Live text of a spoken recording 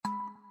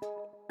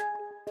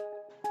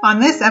On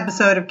this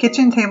episode of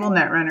Kitchen Table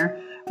Netrunner,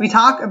 we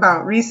talk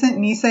about recent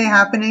Nisei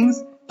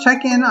happenings,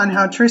 check in on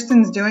how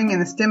Tristan's doing in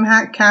the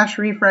StimHack Cash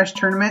Refresh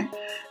Tournament,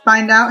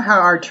 find out how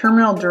our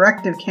Terminal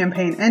Directive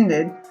campaign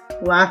ended,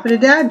 laugh at a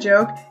dad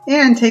joke,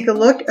 and take a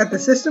look at the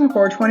System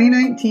Core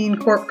 2019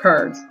 Corp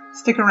cards.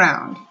 Stick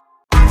around.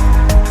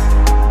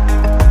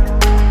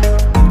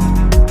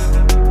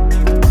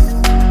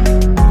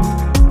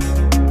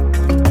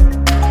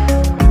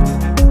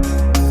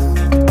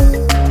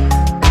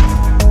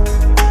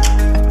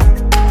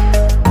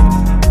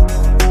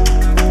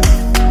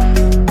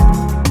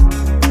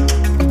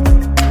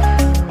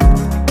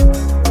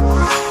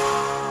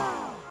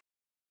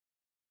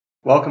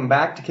 Welcome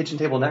back to Kitchen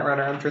Table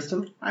Netrunner. I'm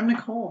Tristan. I'm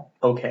Nicole.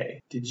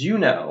 Okay, did you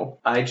know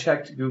I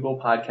checked Google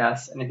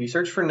Podcasts, and if you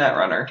search for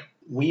Netrunner,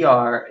 we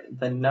are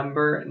the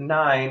number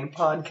 9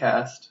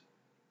 podcast.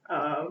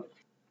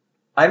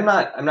 I'm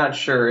not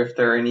sure if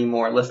there are any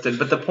more listed,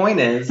 but the point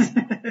is,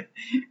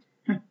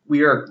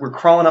 we're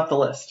crawling up the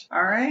list.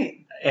 All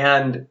right.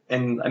 And I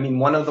mean,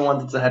 one of the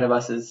ones that's ahead of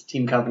us is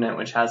Team Covenant,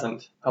 which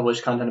hasn't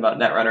published content about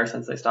Netrunner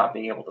since they stopped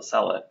being able to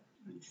sell it.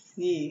 I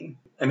see.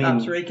 I mean,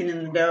 Stops raking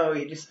in the dough.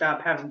 You just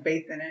stop having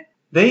faith in it.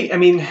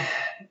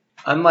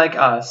 Unlike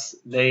us,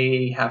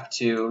 they have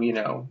to,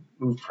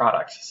 move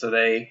product. So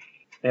they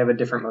have a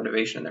different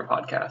motivation in their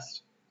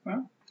podcast.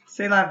 Well,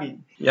 c'est la vie.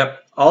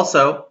 Yep.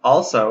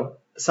 Also,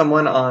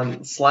 someone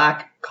on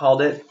Slack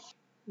called it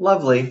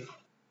lovely.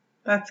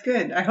 That's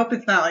good. I hope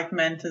it's not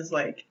meant as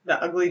the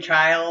ugly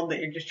child that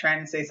you're just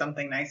trying to say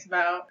something nice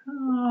about.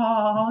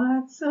 Oh,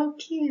 that's so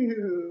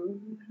cute.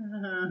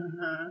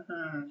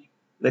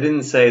 They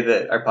didn't say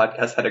that our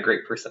podcast had a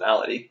great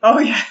personality. Oh,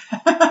 yeah.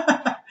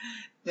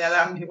 Yeah,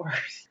 that would be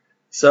worse.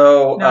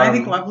 So, no, I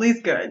think lovely's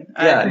good.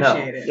 I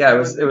appreciate it. Yeah, I it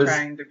was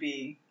trying to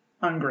be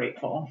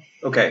ungrateful.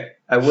 Okay.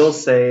 I will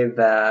say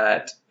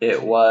that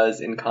it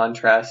was in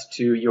contrast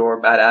to your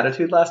bad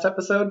attitude last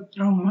episode.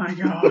 Oh, my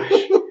gosh.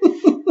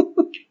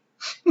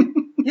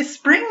 You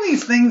spring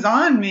these things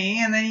on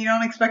me, and then you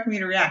don't expect me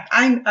to react.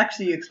 I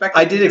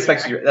did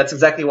expect you to. That's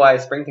exactly why I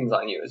spring things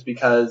on you, is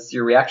because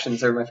your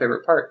reactions are my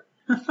favorite part.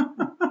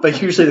 But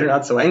usually they're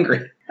not so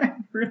angry. I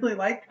really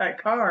like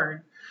that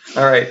card.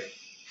 All right.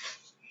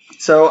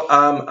 So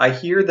I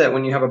hear that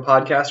when you have a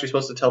podcast, you're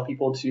supposed to tell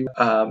people to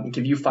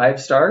give you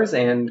 5 stars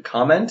and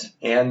comment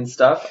and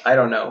stuff. I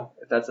don't know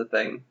if that's a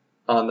thing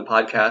on the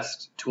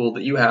podcast tool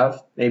that you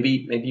have.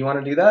 Maybe you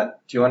want to do that?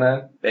 Do you want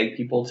to beg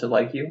people to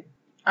like you?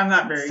 I'm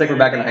not very good. It's like we're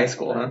back in high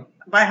school, huh?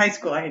 By high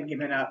school, I had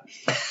given up.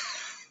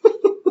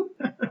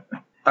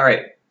 All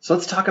right. So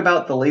let's talk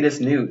about the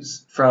latest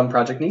news from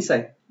Project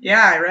Nisei.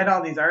 Yeah, I read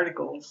all these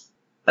articles.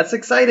 That's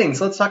exciting.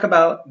 So let's talk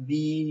about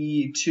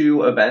the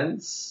 2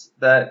 events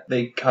that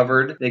they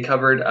covered. They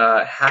covered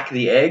Hack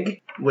the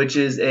Egg, which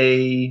is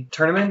a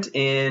tournament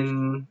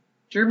in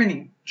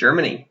Germany,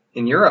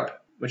 in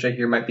Europe, which I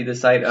hear might be the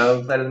site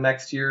of the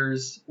next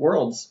year's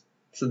Worlds.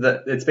 So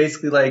that it's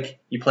basically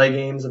you play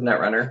games of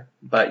Netrunner,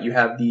 but you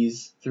have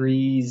these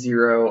 3-0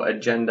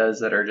 agendas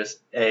that are just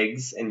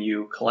eggs, and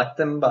you collect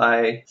them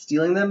by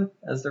stealing them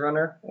as the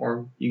runner,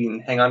 or you can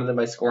hang on to them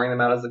by scoring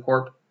them out as the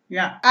Corp.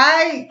 Yeah.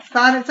 I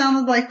thought it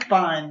sounded like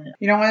fun.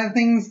 One of the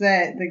things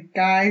that the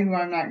guy who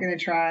I'm not going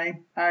to try,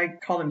 I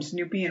called him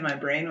Snoopy in my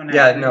brain when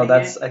I was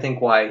that's I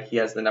think why he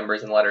has the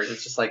numbers and letters.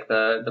 It's just like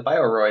the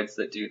Bioroids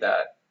that do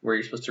that, where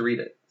you're supposed to read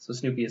it. So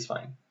Snoopy is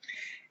fine.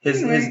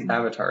 His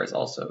avatar is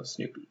also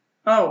Snoopy.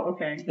 Oh,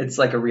 okay. It's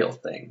like a real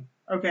thing.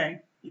 Okay.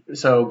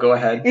 So go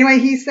ahead. Anyway,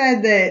 he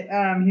said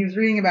that he was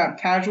reading about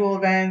casual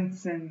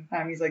events, and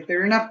he's like,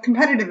 there are enough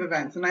competitive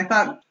events. And I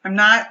thought, I'm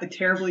not a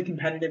terribly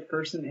competitive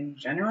person in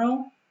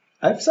general.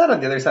 I've sat on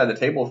the other side of the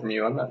table from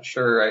you. I'm not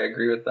sure I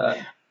agree with that.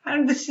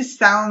 This just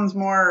sounds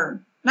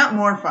not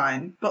more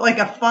fun, but like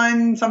a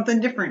fun,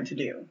 something different to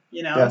do,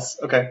 Yes,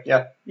 okay,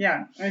 yeah.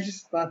 Yeah, I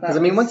just thought that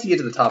Because, once you get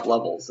to the top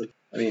levels,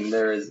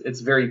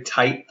 it's very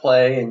tight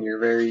play, and you're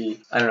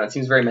it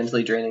seems very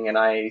mentally draining, and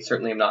I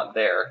certainly am not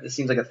there. This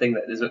seems like a thing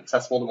that is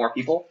accessible to more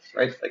people,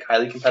 right? Like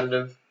highly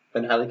competitive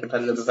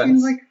events.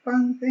 Seems like a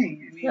fun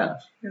thing. Yeah.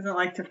 He doesn't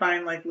like to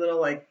find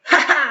little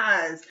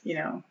ha-has,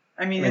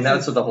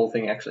 that's what the whole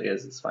thing actually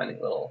is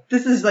finding little...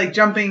 This is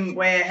jumping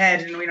way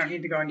ahead, and we don't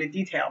need to go into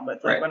detail,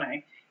 but right. When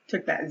I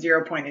took that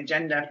 0-point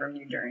agenda from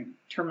you during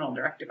Terminal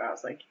Directive, I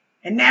was like,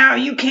 and now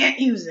you can't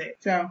use it.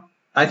 So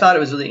I thought it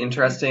was really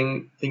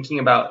interesting thinking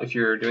about if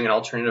you're doing an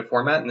alternative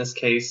format, in this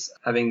case,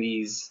 having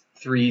these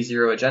 3-0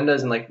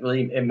 agendas and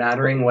really it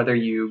mattering whether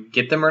you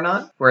get them or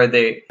not, where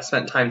they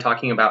spent time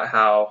talking about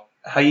how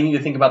you need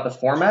to think about the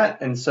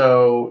format. And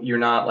so you're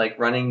not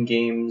running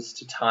games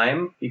to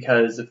time,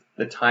 because if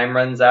the time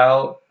runs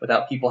out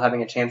without people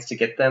having a chance to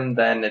get them,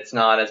 then it's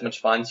not as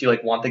much fun. So you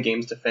want the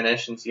games to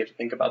finish, and so you have to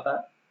think about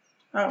that.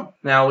 Oh.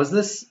 Now, was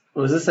this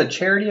a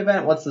charity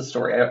event? What's the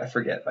story? I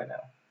forget by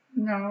now.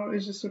 No, it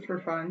was just a for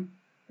fun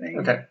thing.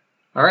 Okay.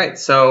 All right.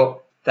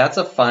 So that's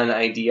a fun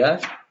idea.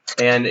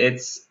 And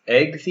it's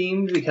egg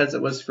themed because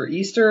it was for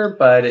Easter,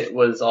 but it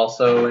was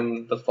also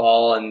in the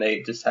fall, and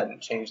they just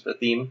hadn't changed the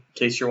theme, in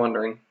case you're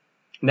wondering.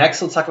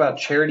 Next, let's talk about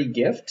Charity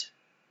Gift,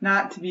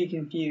 Not to be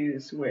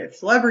confused with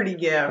celebrity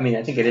gift. I mean,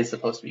 I think it is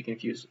supposed to be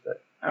confused with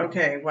it.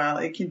 Okay, well,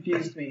 it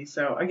confused me.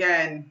 So,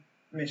 again,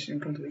 mission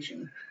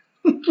completion.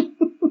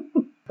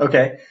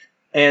 Okay.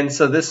 And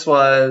so this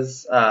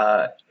was,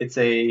 it's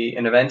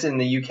an event in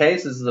the UK.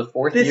 So this is the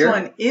fourth year. This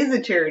one is a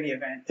charity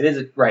event. It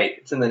is, right.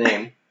 It's in the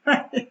name.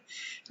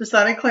 Just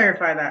thought I'd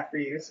clarify that for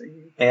you.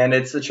 And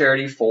it's a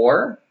charity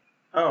for?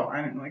 Oh,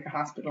 I don't know, like a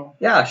hospital.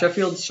 Yeah,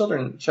 Sheffield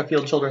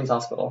Children's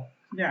Hospital.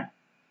 Yeah.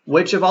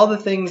 Which of all the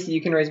things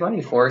you can raise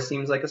money for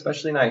seems like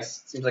especially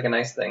nice. Seems like a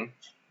nice thing.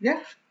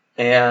 Yeah.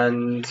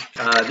 And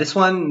this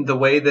one, the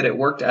way that it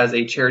worked as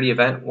a charity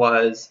event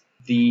was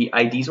the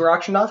IDs were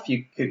auctioned off.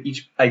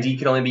 Each ID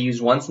could only be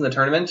used once in the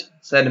tournament,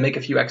 so I had to make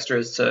a few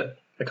extras to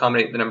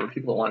accommodate the number of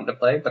people that wanted to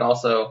play. But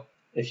also,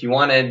 if you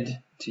wanted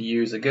to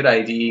use a good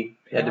ID,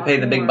 you had to pay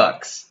the big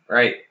bucks,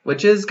 right?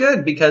 Which is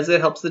good because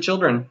it helps the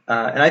children.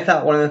 And I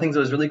thought one of the things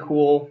that was really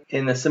cool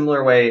in a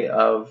similar way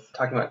of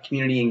talking about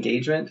community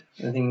engagement,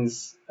 the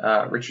things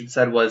Richard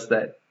said was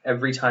that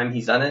every time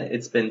he's done it,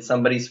 it's been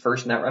somebody's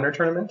first Netrunner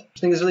tournament. I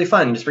think it's really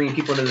fun, just bringing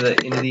people into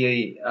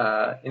the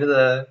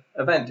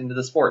event, into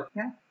the sport.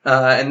 Yeah.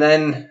 And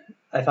then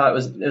I thought it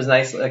was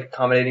nice, like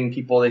accommodating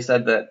people. They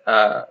said that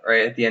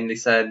right at the end, they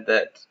said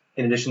that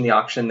in addition to the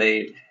auction,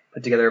 they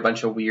put together a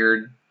bunch of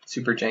weird,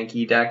 super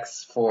janky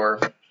decks for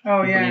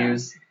people to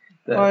use.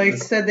 They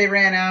said they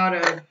ran out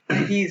of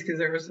IDs because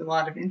there was a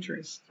lot of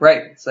interest.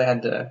 Right. So they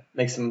had to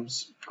make some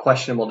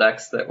questionable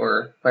decks that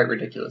were quite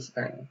ridiculous,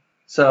 apparently.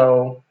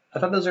 So I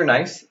thought those are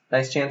nice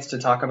chance to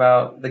talk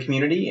about the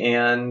community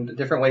and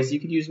different ways you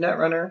could use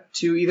Netrunner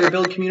to either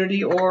build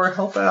community or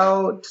help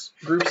out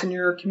groups in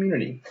your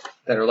community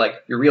that are like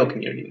your real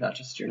community, not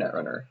just your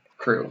Netrunner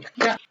crew.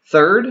 Yeah.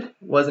 Third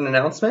was an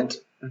announcement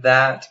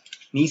that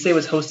Nisei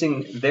was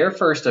hosting their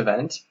first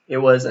event. It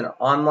was an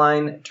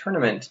online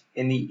tournament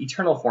in the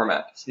Eternal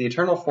format. So the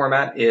Eternal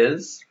format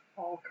is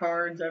all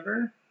cards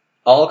ever.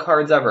 All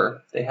cards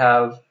ever. They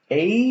have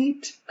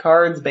 8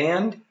 cards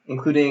banned,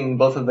 including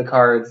both of the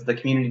cards, the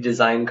community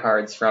design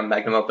cards from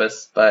Magnum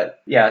Opus. But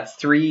yeah, it's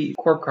 3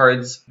 Corp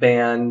cards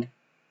banned,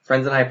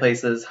 Friends in High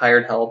Places,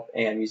 Hired Help,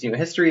 and Museum of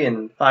History,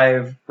 and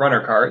 5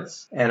 runner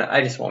cards. And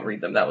I just won't read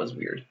them. That was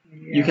weird.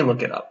 Yeah. You can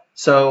look it up.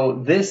 So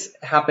this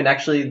happened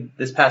actually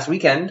this past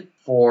weekend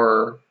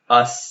for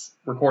us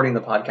recording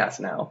the podcast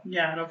now.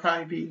 Yeah, it'll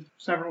probably be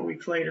several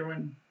weeks later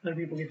when other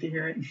people get to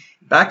hear it.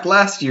 Back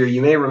last year,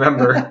 you may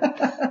remember.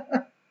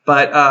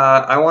 But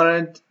I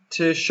wanted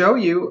to show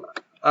you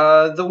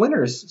the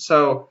winners.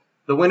 So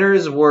the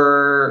winners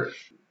were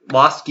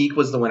Lost Geek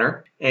was the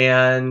winner,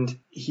 and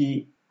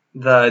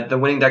the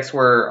winning decks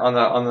were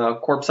on the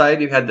Corp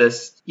side. You had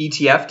this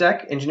ETF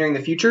deck, Engineering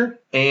the Future,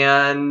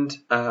 and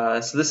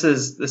so this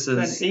is an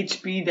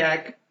HB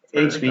deck. For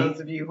those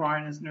of you who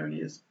aren't as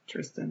nerdy as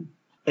Tristan.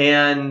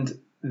 And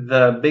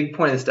the big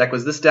point of this deck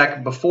was this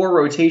deck before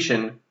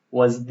rotation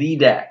was the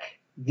deck,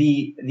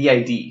 the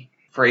ID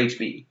for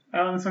HB.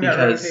 Oh, this one got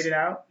rotated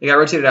out? It got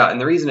rotated out, and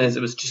the reason is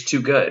it was just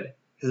too good.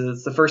 Because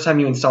it's the first time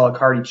you install a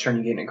card, each turn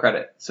you gain a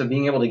credit. So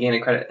being able to gain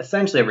a credit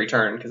essentially every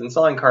turn, because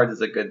installing cards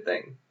is a good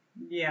thing.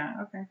 Yeah,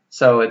 okay.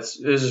 So it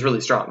was just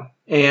really strong.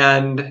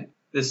 And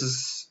this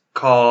is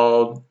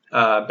called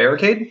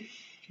Barricade,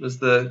 was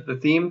the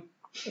theme.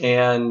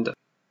 And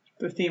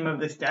the theme of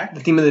this deck?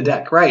 The theme of the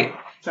deck, right.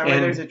 Is that why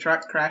there's a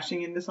truck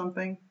crashing into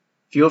something?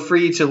 Feel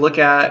free to look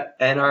at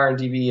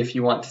NRDB if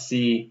you want to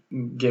see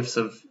GIFs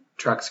of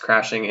trucks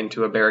crashing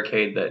into a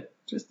barricade that...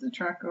 Just a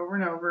truck over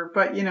and over.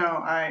 But,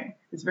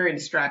 it's very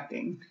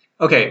distracting.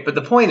 Okay, but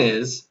the point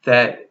is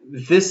that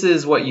this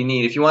is what you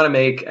need. If you want to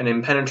make an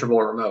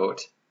impenetrable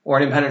remote or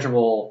an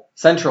impenetrable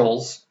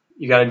centrals,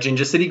 you got a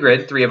Jinja City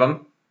Grid, 3 of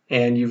them,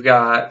 and you've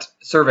got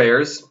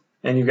surveyors,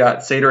 and you've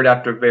got Seder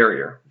Adaptive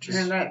Barrier.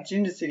 And that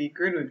Jinja City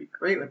Grid would be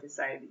great with this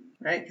ID,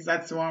 right? Because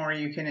that's the one where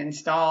you can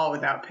install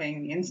without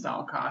paying the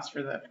install cost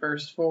for the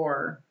first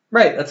 4.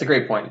 Right, that's a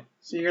great point.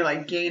 So you're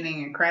like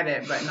gaining a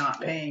credit but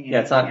not paying anything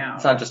it's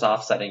not just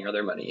offsetting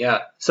other money,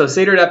 yeah. So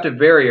Seder Adaptive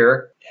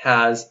Barrier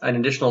has an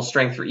additional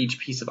strength for each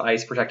piece of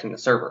ice protecting the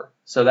server.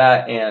 So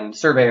that and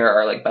Surveyor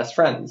are like best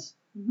friends.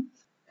 Mm-hmm.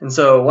 And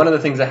so one of the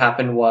things that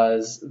happened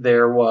was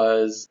there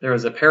was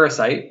a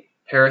Parasite.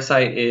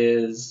 Parasite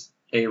is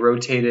a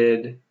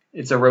rotated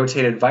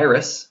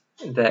virus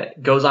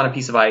that goes on a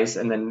piece of ice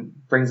and then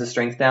brings the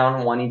strength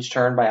down 1 each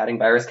turn by adding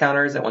virus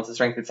counters, and once the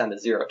strength gets down to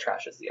 0, it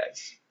trashes the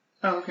ice.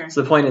 Oh, okay.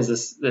 So the point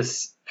is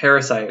this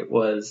Parasite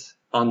was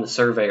on the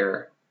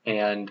Surveyor,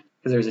 and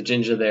because there's a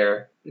Jinja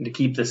there, and to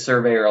keep the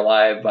Surveyor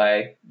alive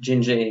by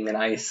Jinjaing an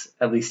ice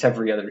at least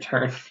every other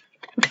turn.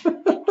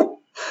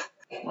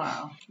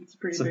 Wow, it's a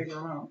pretty big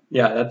remote.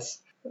 Yeah, that's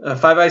a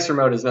 5 ice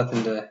remote is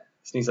nothing to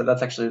sneeze at.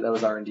 That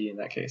was R&D in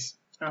that case.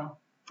 Oh.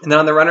 And then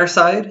on the runner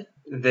side,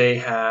 they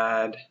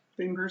had...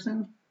 Same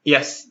person?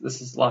 Yes,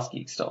 this is Lost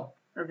Geek still.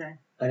 Okay.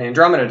 An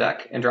Andromeda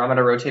deck.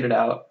 Andromeda rotated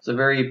out. It's a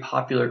very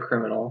popular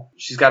criminal.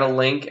 She's got a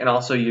link, and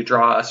also you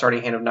draw a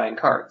starting hand of 9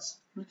 cards.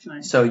 That's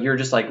nice. So you're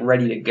just like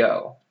ready to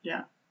go.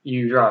 Yeah.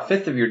 You draw a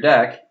 5th of your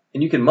deck,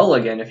 And you can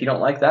mulligan if you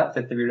don't like that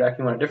fifth of your deck,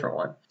 you want a different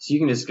one. So you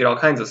can just get all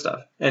kinds of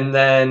stuff. And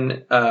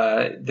then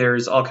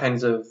there's all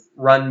kinds of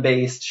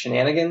run-based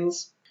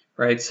shenanigans,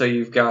 right? So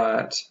you've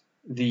got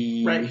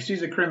the... Right,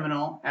 she's a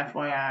criminal,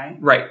 FYI.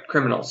 Right,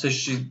 criminal. So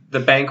she's the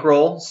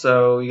bankroll,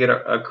 so you get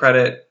a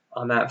credit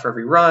on that for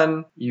every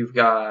run. You've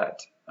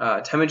got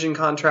Temujin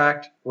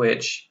contract,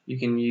 which you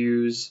can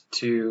use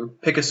to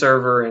pick a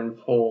server and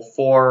pull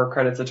 4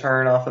 credits a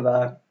turn off of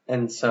that.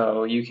 And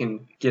so you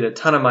can get a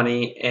ton of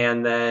money,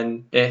 and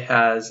then it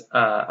has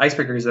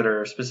icebreakers that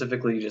are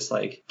specifically just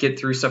like get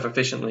through stuff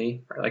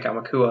efficiently, or like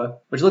Amakua,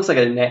 which looks like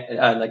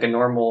a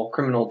normal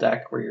criminal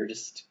deck where you're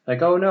just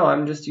like, oh no,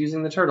 I'm just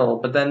using the turtle.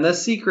 But then the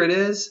secret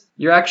is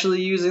you're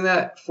actually using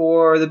that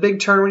for the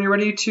big turn when you're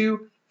ready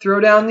to throw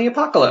down the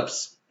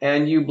apocalypse,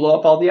 and you blow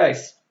up all the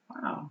ice.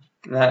 Wow.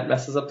 And that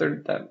messes up their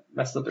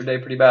day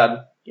pretty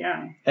bad.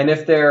 Yeah. And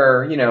if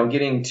they're,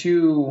 getting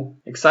too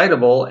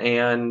excitable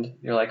and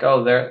you're like,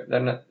 oh, they're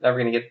not never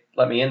going to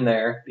let me in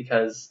there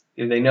because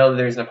they know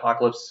there's an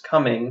apocalypse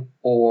coming,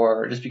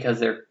 or just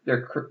because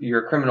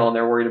you're a criminal and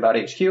they're worried about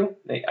HQ,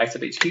 they ice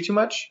up HQ too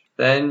much,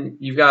 then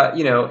you've got,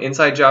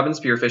 inside job and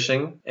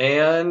spearfishing,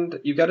 and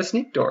you've got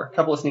a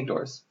couple of sneak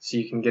doors, so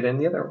you can get in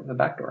the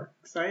back door.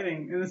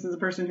 Exciting. And this is the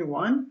person who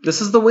won?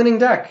 This is the winning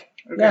deck.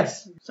 Okay.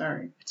 Yes.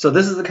 Sorry. So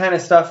this is the kind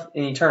of stuff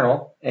in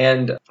Eternal,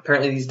 and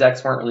apparently these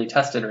decks weren't really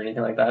tested or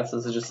anything like that, so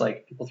this is just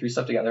like people threw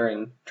stuff together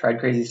and tried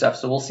crazy stuff.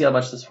 So we'll see how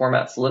much this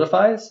format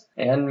solidifies,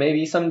 and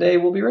maybe someday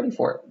we'll be ready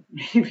for it.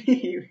 Maybe.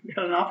 We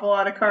got an awful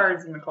lot of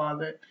cards in the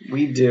closet.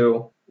 We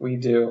do.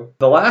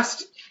 The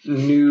last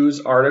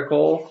news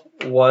article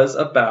was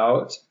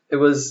about,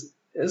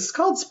 it's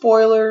called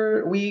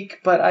Spoiler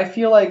Week, but I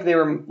feel like they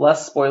were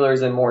less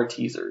spoilers and more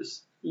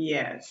teasers.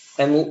 Yes.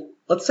 And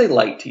let's say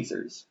light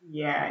teasers.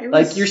 Yeah, it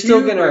was like you're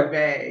still gonna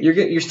vague.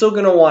 you're still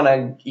gonna want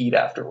to eat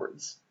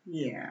afterwards.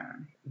 Yeah.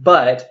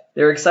 But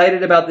they're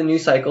excited about the new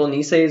cycle.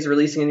 Nisei is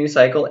releasing a new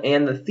cycle,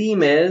 and the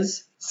theme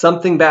is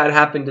something bad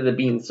happened to the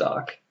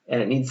beanstalk,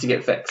 and it needs to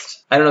get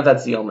fixed. I don't know if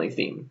that's the only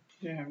theme.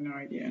 Yeah, I have no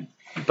idea.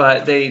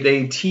 But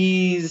they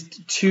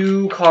teased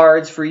 2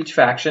 cards for each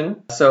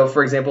faction. So,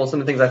 for example, some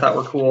of the things I thought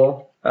were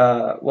cool.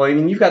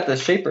 You've got the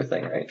Shaper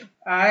thing, right?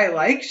 I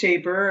like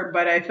Shaper,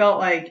 but I felt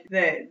like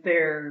that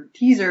their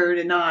teaser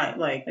did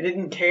not, I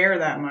didn't care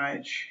that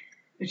much.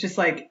 It's just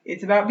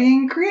it's about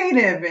being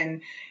creative,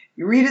 and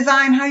you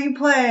redesign how you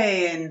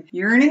play, and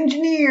you're an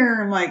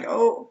engineer. I'm like,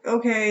 oh,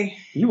 okay.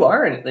 You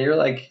are,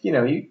 you're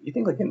you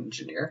think like an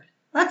engineer.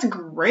 That's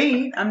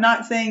great. I'm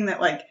not saying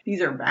that,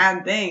 these are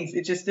bad things.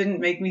 It just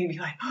didn't make me be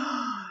like,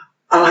 oh,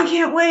 I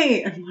can't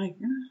wait. I'm like,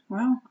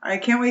 well, I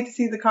can't wait to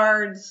see the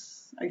cards.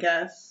 I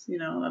guess,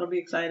 that'll be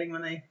exciting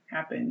when they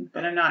happen,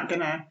 but I'm not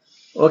gonna.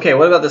 Okay,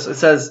 what about this? It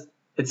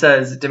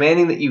says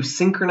demanding that you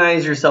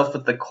synchronize yourself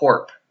with the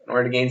Corp in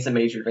order to gain some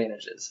major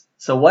advantages.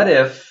 So what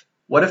if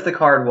the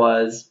card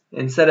was,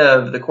 instead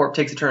of the Corp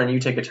takes a turn and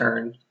you take a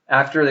turn,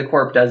 after the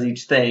Corp does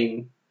each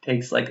thing,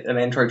 takes a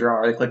mandatory draw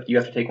or the click, you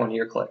have to take one of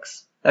your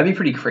clicks. That'd be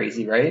pretty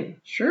crazy, right?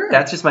 Sure.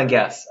 That's just my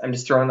guess. I'm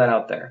just throwing that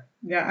out there.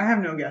 Yeah, I have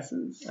no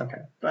guesses. Okay.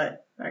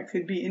 But that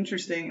could be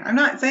interesting. I'm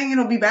not saying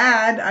it'll be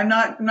bad. I'm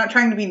not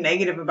trying to be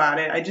negative about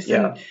it. I just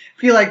didn't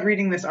feel like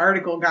reading this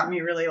article got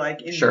me really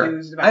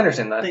enthused about I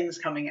understand that. Things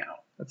coming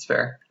out. That's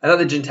fair. I thought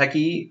the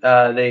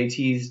Jinteki, they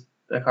teased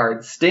the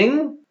card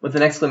Sting with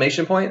an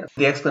exclamation point.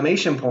 The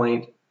exclamation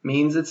point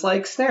means it's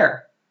like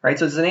snare, right?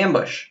 So it's an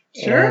ambush.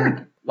 Sure.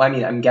 And,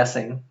 I'm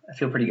guessing. I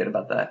feel pretty good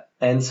about that.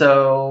 And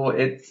so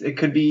it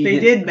could be... They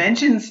did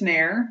mention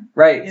snare.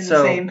 Right. In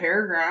the same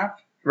paragraph.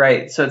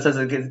 Right. So it says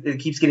it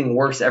keeps getting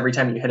worse every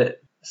time you hit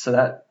it. So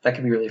that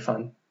could be really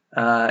fun.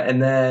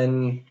 And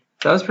then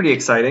that was pretty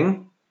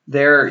exciting.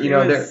 They're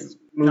moving.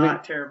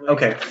 Not terribly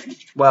exciting.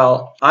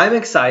 Well, I'm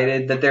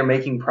excited that they're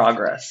making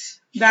progress.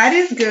 That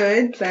is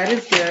good.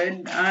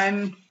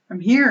 I'm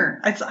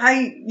here.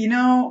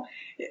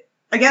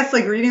 I guess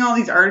reading all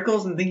these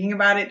articles and thinking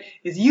about it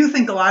is you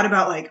think a lot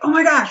about oh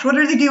my gosh, what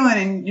are they doing?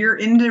 And you're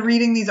into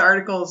reading these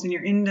articles and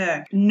you're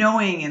into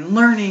knowing and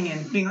learning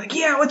and being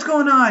yeah, what's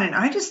going on? And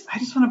I just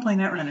want to play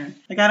Netrunner.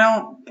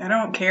 I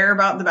don't care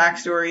about the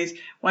backstories.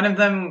 One of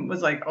them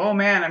was oh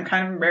man, I'm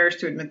kind of embarrassed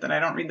to admit that I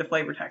don't read the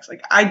flavor text.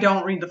 I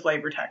don't read the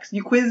flavor text.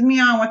 You quiz me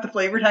on what the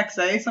flavor text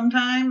say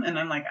sometime, and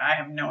I'm I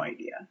have no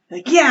idea.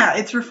 Yeah,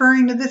 it's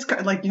referring to this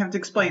card. You have to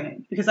explain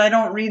it because I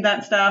don't read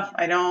that stuff.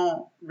 I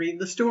don't read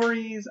the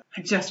stories.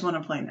 I just want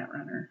to play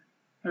Netrunner.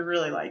 I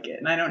really like it,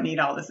 and I don't need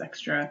all this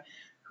extra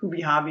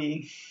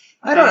hobby.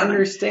 I don't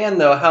understand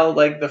though how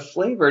the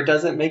flavor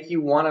doesn't make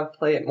you want to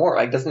play it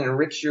more. Doesn't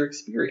enrich your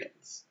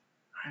experience.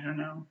 I don't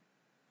know.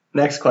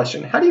 Next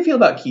question: how do you feel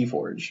about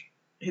Keyforge?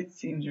 It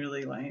seems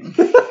really lame.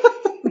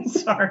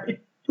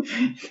 Sorry.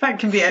 That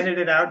can be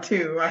edited out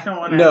too. I don't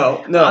want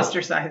to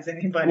ostracize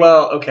anybody.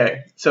 Well,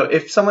 okay. So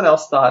if someone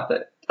else thought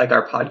that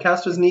our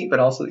podcast was neat, but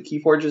also the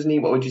Keyforge is neat,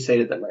 what would you say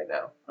to them right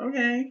now?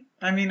 Okay.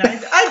 I mean, I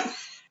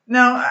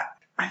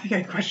think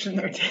I'd question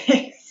their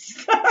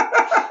taste.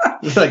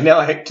 You're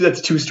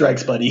that's 2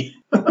 strikes, buddy.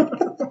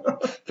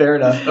 Fair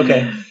enough.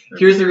 Okay.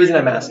 Here's the reason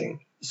I'm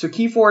asking. So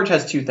Keyforge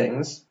has 2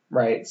 things.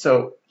 right?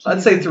 So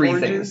let's say three Keyforges?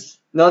 things.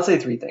 No, let's say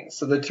three things.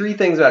 So the three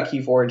things about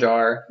Keyforge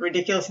are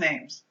Ridiculous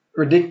names.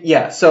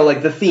 Yeah, so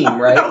like the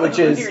theme, right? No, Which like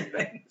is weird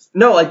things.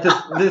 no, like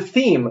the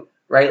theme,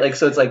 right? Like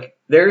so it's like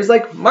there's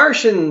like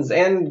Martians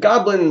and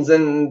goblins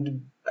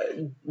and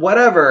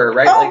whatever,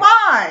 right? Oh like,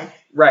 my!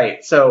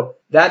 right. So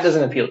that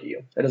doesn't appeal to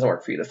you. That doesn't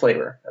work for you, the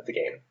flavor of the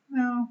game.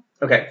 No.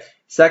 Okay.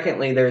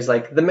 Secondly, there's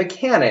like the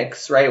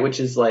mechanics, right? Which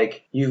is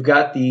like you've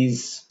got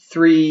these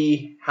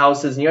 3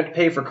 houses and you have to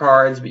pay for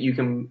cards, but you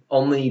can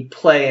only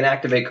play and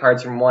activate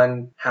cards from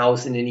one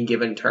house in any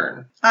given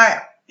turn.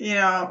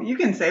 You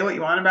can say what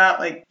you want about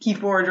like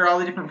Keyforge or all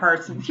the different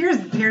parts. Here's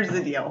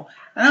the deal.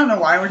 I don't know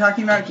why we're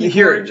talking about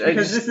Keyforge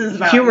because this is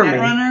about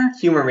Netrunner.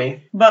 Humor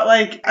me. But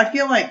like, I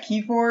feel like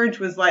Keyforge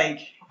was like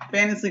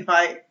Fantasy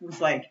Flight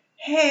was like,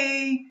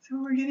 hey,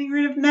 so we're getting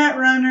rid of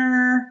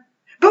Netrunner,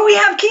 but we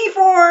have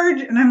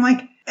Keyforge, and I'm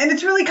like, and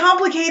it's really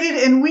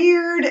complicated and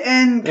weird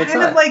and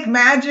kind of like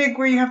Magic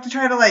where you have to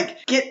try to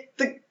like get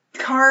the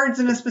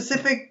cards in a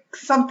specific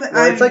something.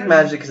 Well, it's like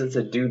Magic because it's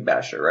a dude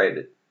basher,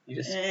 right? You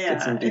just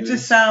get some dudes. It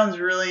just sounds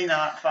really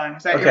not fun.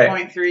 Was that your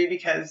point 3?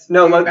 Because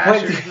no, my basher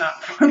point 3 is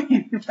not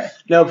funny.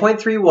 No,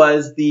 point 3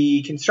 was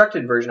the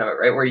constructed version of it,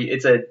 right? Where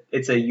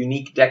it's a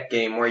unique deck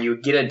game where you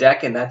get a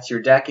deck and that's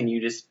your deck and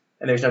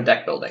there's no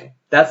deck building.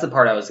 That's the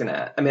part I was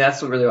gonna. I mean,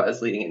 that's what I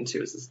was leading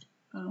into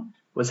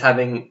was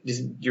having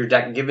just your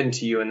deck given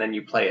to you and then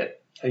you play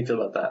it. How do you feel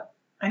about that?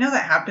 I know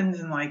that happens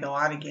in like a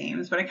lot of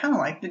games, but I kind of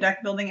like the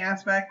deck building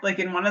aspect. Like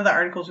in one of the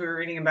articles we were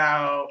reading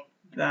about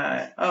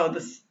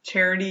this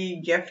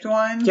charity gift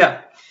one. Yeah.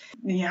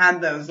 He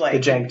had those like... The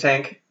Jank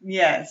Tank?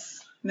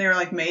 Yes. They were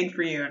like made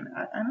for you. And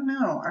I don't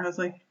know. I was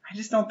like, I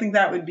just don't think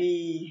that would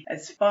be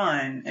as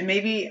fun. And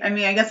maybe, I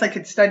mean, I guess I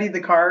could study the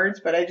cards,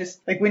 but I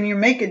just, like when you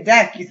make a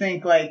deck, you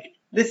think like,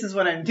 this is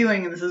what I'm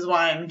doing and this is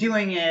why I'm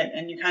doing it.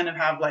 And you kind of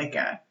have like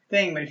a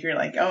thing. But if you're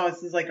like, oh,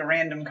 this is like a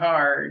random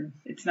card,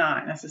 it's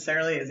not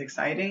necessarily as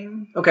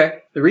exciting.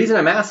 Okay. The reason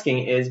I'm asking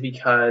is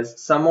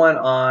because someone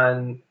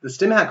on the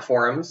StimHack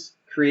forums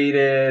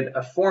created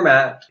a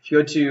format. If you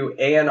go to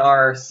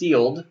ANR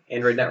sealed,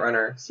 Android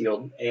Netrunner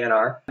sealed,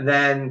 ANR,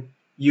 then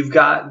you've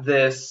got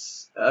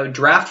this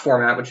draft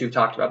format, which we've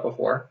talked about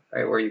before,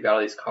 right, where you've got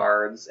all these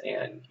cards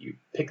and you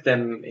pick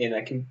them in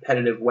a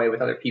competitive way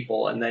with other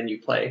people and then you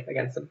play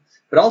against them.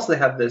 But also they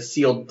have this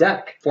sealed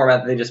deck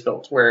format that they just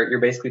built where you're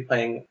basically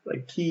playing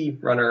like Key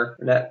Runner,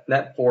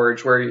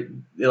 NetForge, where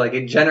like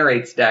it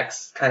generates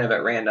decks kind of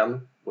at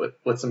random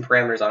with some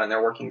parameters on it and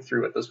they're working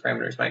through what those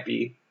parameters might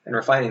be and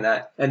refining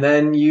that. And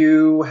then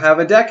you have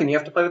a deck and you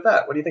have to play with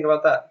that. What do you think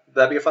about that? Would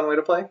that be a fun way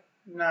to play?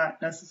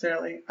 Not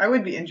necessarily. I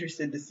would be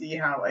interested to see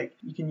how like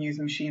you can use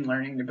machine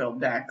learning to build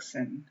decks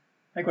and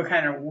like what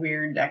kind of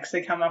weird decks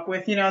they come up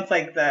with. You know, it's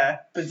like the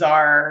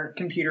bizarre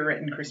computer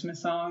written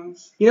Christmas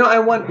songs. You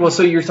know,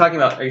 so are you talking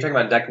about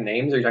deck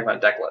names or are you talking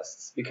about deck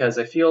lists? Because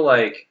I feel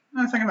like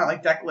I was talking about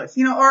like deck lists,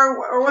 you know,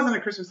 or it wasn't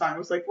a Christmas song. It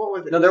was like, what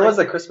was it? No, there was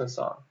a Christmas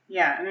song.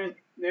 Yeah, and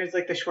there's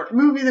like the short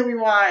movie that we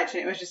watched,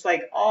 and it was just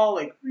like all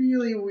like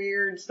really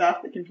weird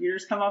stuff that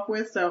computers come up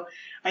with. So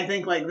I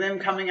think like them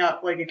coming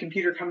up, like a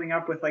computer coming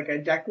up with like a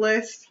deck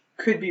list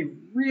could be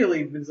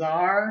really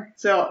bizarre.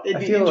 So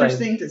it'd be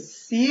interesting to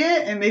see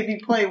it and maybe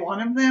play one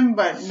of them,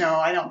 but no,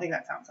 I don't think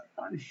that sounds like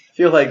fun. I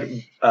feel like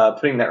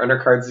putting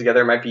Netrunner cards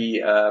together might be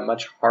a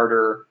much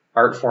harder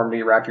art form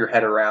to wrap your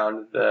head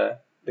around the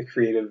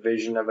creative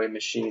vision of a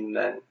machine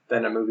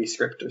than a movie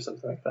script or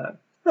something like that.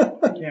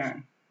 Yeah.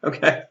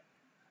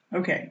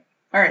 Okay.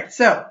 All right.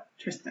 So,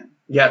 Tristan.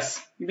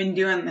 Yes. You've been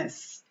doing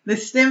the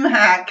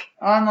StimHack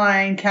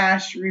online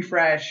cash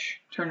refresh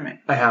tournament.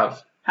 I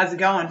have. How's it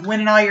going?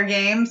 Winning all your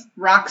games?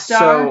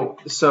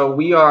 Rockstar? So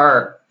we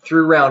are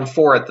through round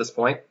 4 at this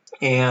point.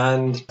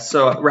 And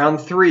so round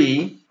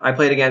 3, I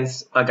played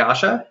against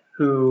Agasha,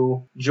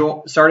 who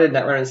started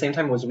Netrunner at the same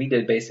time as we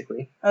did,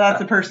 basically. Oh,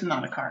 that's a person,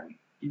 not a card.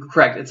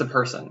 Correct. It's a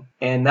person.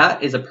 And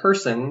that is a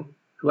person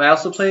who I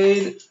also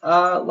played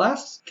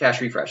last cash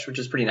refresh, which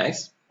is pretty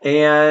nice.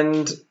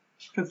 And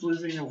because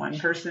losing to one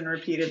person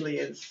repeatedly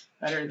is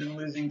better than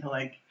losing to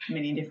like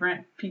many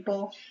different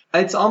people.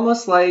 It's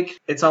almost like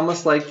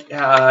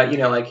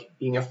like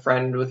being a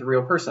friend with a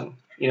real person.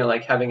 You know,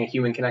 like having a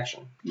human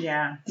connection.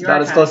 Yeah. It's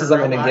about as close as I'm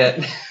going to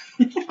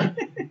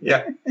get.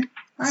 Yeah.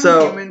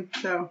 I'm human,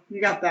 so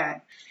you got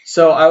that.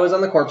 So I was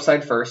on the Corp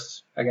side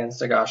first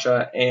against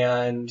Agasha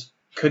and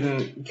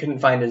couldn't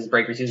find his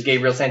breakers. He was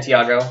Gabriel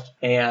Santiago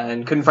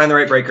and couldn't find the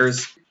right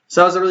breakers.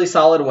 So that was a really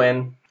solid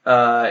win.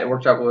 It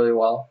worked out really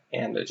well,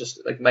 and it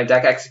just like my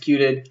deck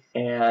executed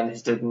and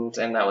his didn't,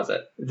 and that was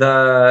it.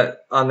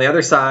 On the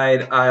other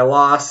side, I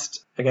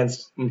lost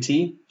against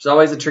MT, which is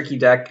always a tricky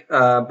deck,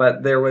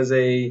 but there was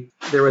a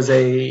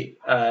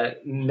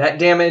net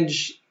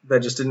damage that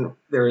just didn't.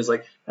 There was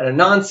like an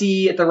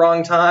Anansi at the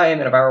wrong time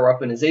and a viral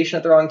weaponization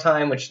at the wrong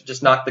time, which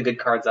just knocked the good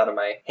cards out of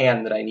my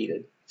hand that I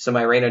needed. So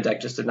my Reno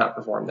deck just did not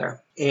perform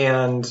there.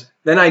 And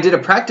then I did a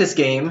practice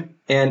game,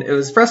 and it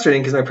was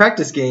frustrating because my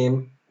practice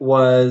game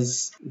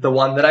was the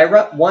one that I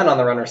won on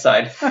the runner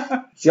side.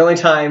 It's the only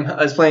time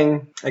I was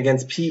playing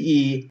against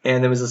PE,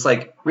 and there was this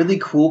like really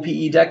cool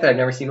PE deck that I'd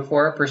never seen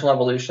before, Personal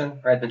Evolution,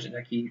 right? The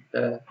Janeki,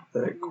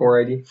 the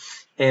core ID,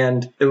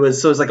 and it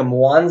was like a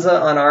Mwanza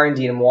on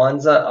R&D and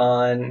Mwanza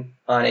on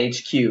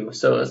HQ.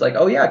 So it was like,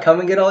 oh yeah, come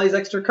and get all these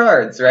extra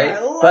cards, right? I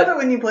love it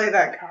when you play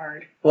that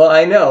card. Well,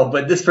 I know,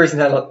 but this person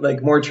had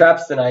like more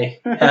traps than I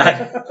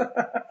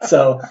had,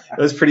 so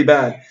it was pretty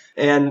bad.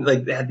 And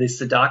like they had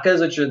these Sadakas,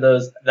 which are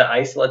the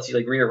ice that lets you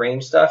like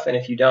rearrange stuff, and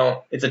if you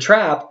don't, it's a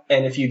trap.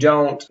 And if you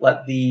don't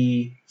let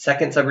the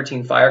second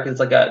subroutine fire, because it's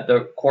like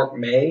the Corp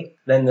May,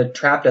 then the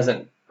trap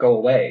doesn't go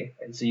away,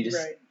 and so you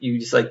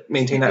just like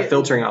maintain that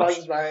filtering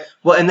option.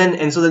 Well,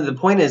 and so then the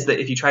point is that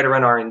if you try to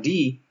run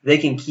R&D, they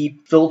can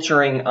keep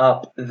filtering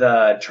up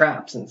the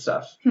traps and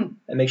stuff and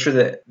make sure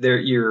that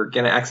you're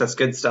going to access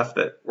good stuff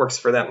that works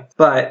for them.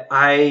 But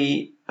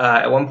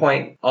at one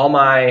point, all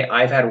my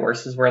I've had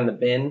worses were in the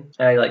bin,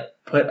 and I like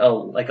put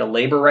a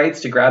labor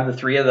rights to grab the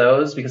 3 of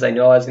those because I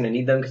know I was going to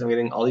need them because I'm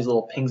getting all these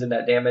little pings of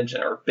net damage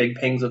or big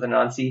pings with a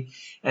Nancy,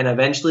 and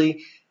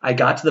eventually I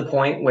got to the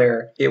point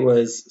where it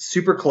was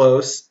super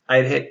close. I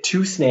had hit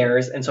 2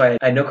 snares, and so I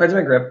had no cards in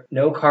my grip,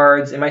 no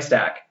cards in my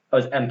stack. I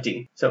was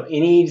empty. So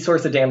any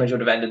source of damage would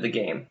have ended the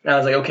game. And I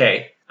was like,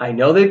 okay, I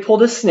know they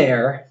pulled a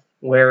snare.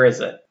 Where is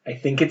it? I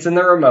think it's in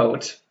the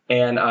remote.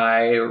 And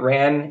I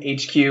ran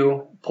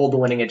HQ, pulled the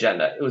winning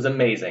agenda. It was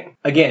amazing.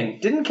 Again,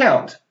 didn't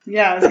count.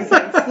 Yeah, I was going to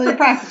say, this is the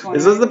practice one.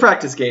 This was the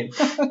practice game.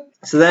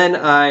 So then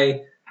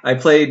I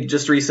played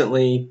just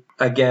recently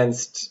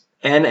against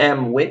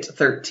NM Wit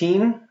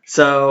 13.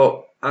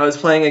 So I was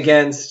playing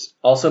against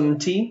Awesome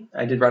T.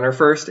 I did runner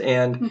first,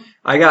 and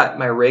I got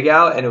my rig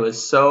out, and it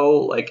was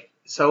so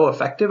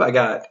effective. I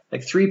got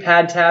like 3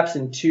 pad taps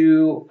and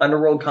 2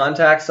 underworld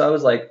contacts, so I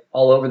was like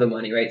all over the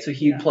money, right? So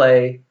he'd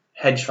play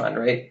hedge fund,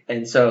 right?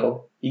 And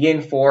so he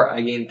gained 4,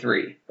 I gained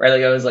 3, right?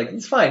 Like I was like,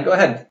 it's fine, go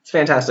ahead, it's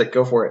fantastic,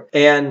 go for it.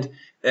 And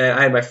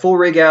I had my full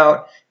rig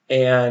out,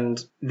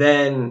 and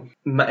then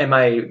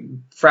my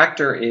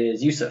fractor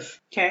is Yusuf.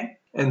 Okay.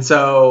 And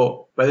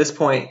so by this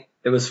point,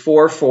 it was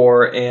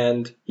 4-4,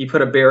 and he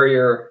put a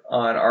barrier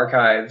on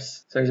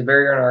archives. So there's a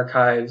barrier on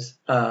archives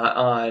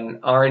on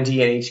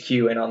R&D and HQ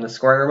and on the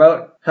scoring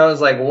remote. I was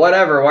like,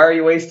 whatever, why are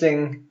you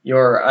wasting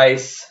your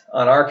ice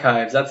on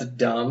archives? That's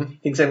dumb. He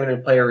thinks I'm going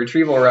to play a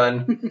retrieval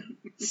run,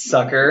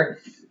 sucker.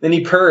 Then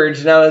he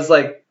purged, and I was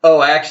like, oh,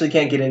 I actually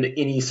can't get into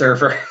any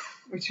server.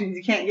 Which means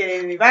you can't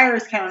get any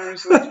virus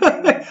counters. Which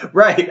means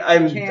right,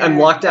 I'm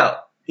locked out.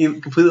 He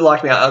completely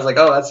locked me out. I was like,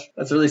 oh,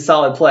 that's a really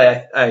solid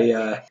play.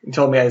 He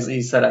told me,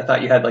 he said, I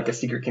thought you had like a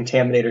secret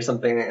contaminate or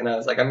something. And I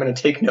was like, I'm going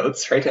to take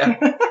notes right now.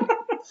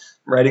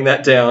 Writing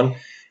that down.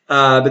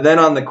 But then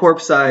on the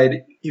Corp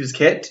side, he was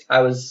Kit.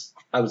 I was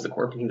the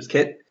Corp and he was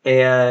Kit.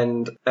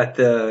 And how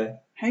do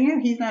you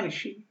know he's not a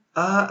she?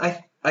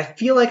 I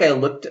feel like I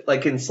looked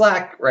like in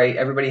Slack, right?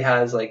 Everybody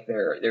has like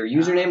their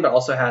username, but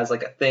also has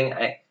like a thing.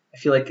 I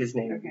feel like his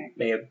name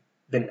may have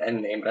been an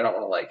N name, but I don't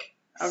want to like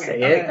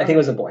say it. I think it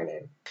was a boy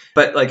name.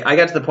 But like I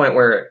got to the point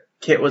where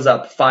Kit was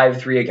up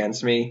 5-3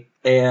 against me,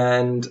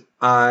 and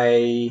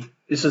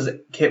this was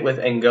Kit with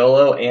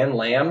Angolo and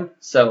Lamb.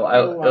 So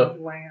I love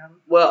Lamb.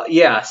 Well,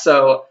 yeah.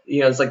 So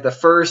it's like the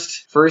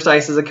first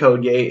ice is a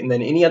code gate, and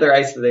then any other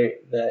ice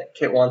that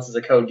Kit wants is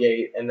a code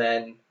gate, and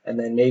then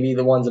maybe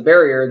the one's a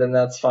barrier, then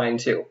that's fine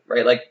too,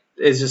 right? Like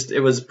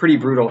it was pretty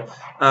brutal.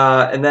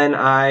 And then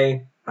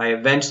I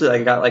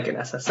eventually got like an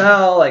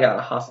SSL, I got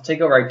a hostile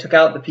takeover. I took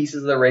out the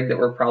pieces of the rig that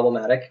were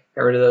problematic,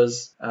 got rid of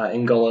those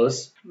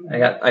Angolos.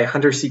 I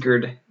Hunter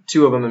Seekered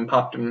 2 of them and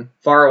popped them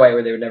far away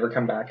where they would never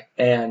come back.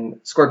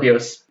 And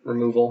Scorpios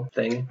removal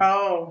thing.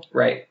 Oh.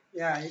 Right.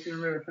 Yeah, you can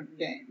remove it from the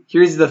game.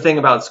 Here's the thing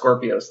about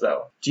Scorpios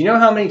though. Do you know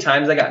how many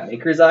times I got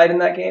Maker's Eye in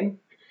that game?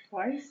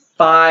 Twice?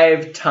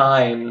 5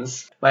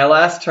 times. My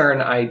last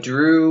turn, I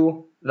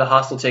drew the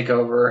hostile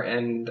takeover,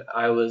 and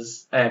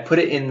I put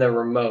it in the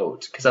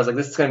remote because I was like,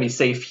 this is going to be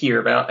safe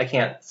here, but I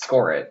can't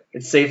score it.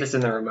 It's safest in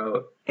the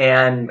remote.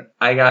 And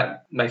I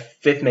got my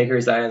 5th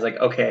Maker's Eye, and I was like,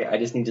 okay, I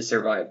just need to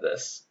survive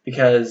this.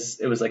 Because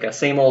it was like a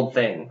same old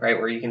thing, right,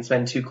 where you can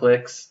spend 2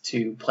 clicks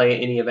to play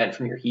any event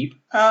from your heap.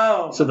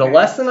 Oh. So the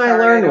lesson I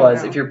learned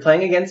was if you're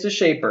playing against a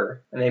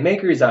Shaper and they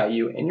Maker's Eye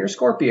you and you're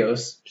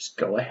Scorpios, just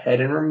go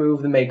ahead and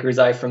remove the Maker's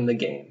Eye from the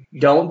game.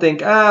 Don't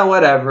think,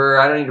 whatever,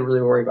 I don't need to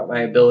really worry about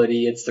my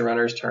ability. It's the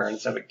runner's turn.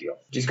 It's no big deal.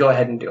 Just go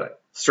ahead and do it.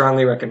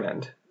 Strongly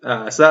recommend.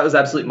 So that was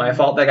absolutely my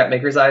fault that I got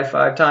Maker's Eye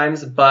 5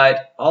 times,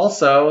 but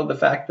also the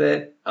fact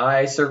that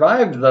I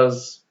survived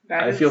those.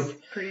 I feel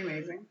pretty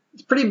amazing.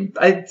 It's pretty,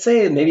 I'd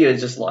say maybe it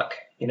was just luck,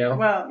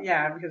 Well,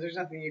 yeah, because there's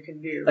nothing you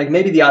can do. Like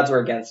maybe the odds were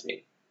against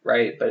me,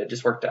 right? But it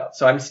just worked out.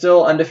 So I'm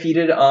still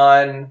undefeated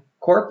on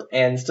Corp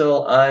and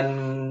still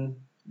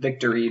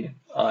unvictoried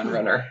on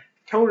Runner.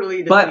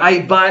 totally But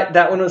defeated. but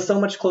that one was so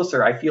much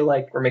closer. I feel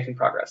like we're making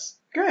progress.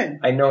 Good.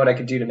 I know what I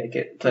could do to make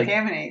it.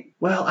 Contaminate.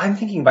 Well, I'm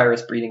thinking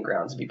virus breeding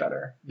grounds would be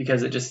better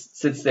because it just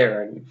sits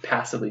there and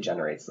passively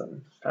generates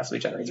them. Passively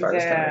generates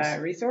virus Is it a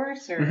counters.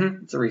 resource? Or?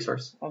 Mm-hmm. It's a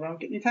resource. Well, don't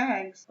get your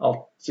tags.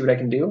 I'll see what I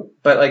can do.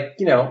 But like,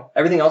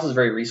 everything else is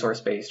very resource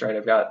based, right?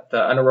 I've got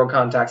the underworld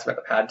contacts, I've got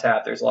the pad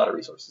tap. There's a lot of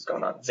resources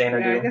going on.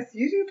 Xanadu. Yeah, I guess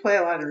you do play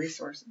a lot of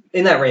resources.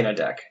 In that Reyna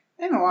deck.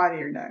 In a lot of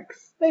your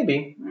decks.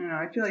 Maybe. I don't know.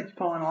 I feel like you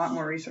pull in a lot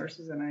more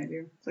resources than I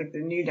do. It's like the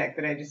new deck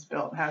that I just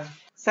built has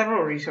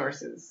several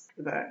resources.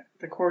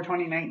 The Core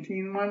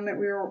 2019 one that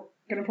we were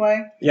going to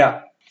play.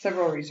 Yeah.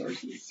 Several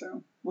resources.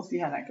 So we'll see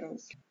how that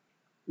goes.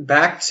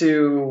 Back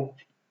to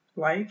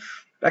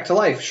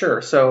life,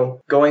 sure.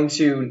 So going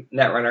to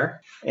Netrunner,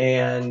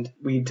 and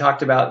we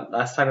talked about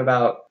last time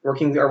about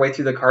working our way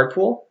through the card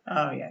pool.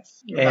 Oh,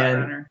 yes.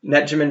 And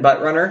Netgem and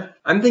Butt Runner.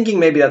 I'm thinking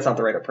maybe that's not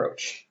the right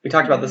approach. We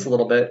talked about this a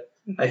little bit.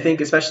 I think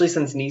especially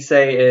since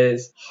Nisei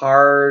is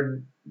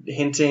hard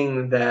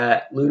hinting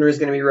that Lunar is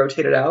going to be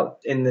rotated out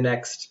in the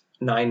next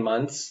 9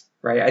 months,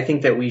 right? I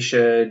think that we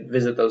should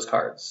visit those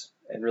cards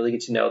and really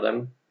get to know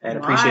them and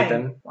appreciate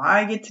them.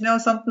 Why get to know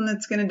something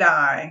that's going to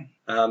die?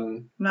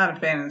 I'm not a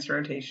fan of this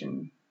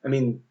rotation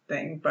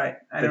thing, but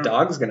the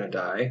dog's going to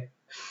die.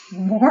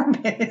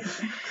 Morbid.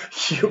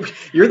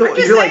 You're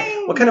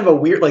like, what kind of a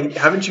weird, like,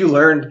 haven't you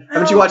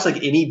watched like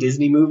any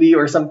Disney movie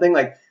or something?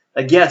 Like,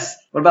 yes,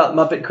 what about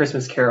Muppet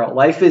Christmas Carol?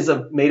 Life is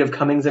made of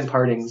comings and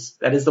partings.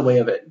 That is the way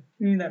of it.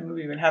 You knew that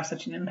movie would have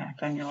such an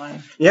impact on your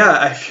life. Yeah,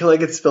 I feel like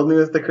it's filled me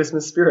with the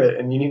Christmas spirit,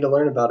 and you need to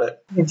learn about it.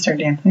 You can start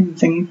dancing and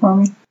singing for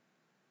me?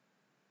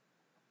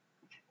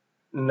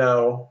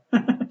 No.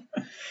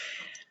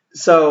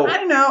 So, I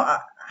don't know.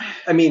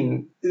 I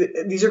mean,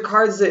 these are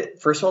cards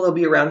that, first of all, they'll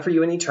be around for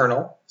you in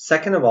Eternal.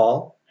 Second of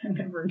all, I'm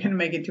never going to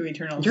make it to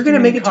Eternal. You're going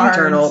to make it to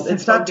Eternal.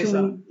 It's not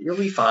too... You'll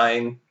be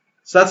fine.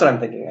 So that's what I'm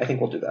thinking. I think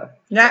we'll do that.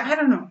 Yeah, I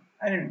don't know.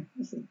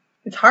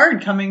 It's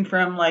hard coming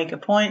from like a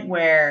point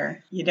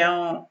where you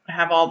don't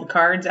have all the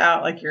cards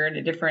out, like you're in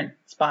a different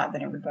spot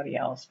than everybody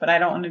else. But I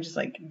don't want to just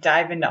like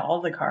dive into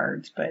all the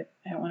cards, but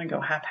I don't want to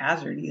go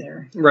haphazard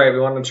either. Right.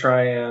 We want to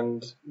try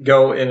and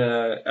go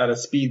at a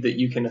speed that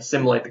you can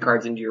assimilate the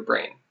cards into your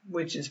brain.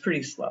 Which is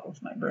pretty slow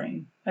with my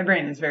brain. My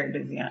brain is very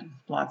busy on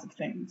lots of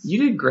things.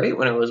 You did great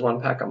when it was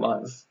 1 pack a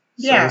month. So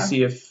yeah. We'll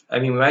see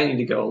we might need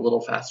to go a little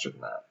faster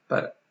than that,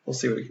 but we'll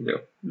see what we can do.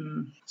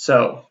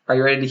 So, are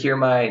you ready to hear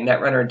my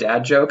Netrunner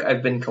dad joke?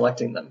 I've been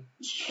collecting them.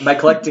 By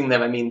collecting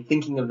them, I mean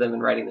thinking of them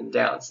and writing them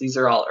down. So these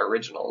are all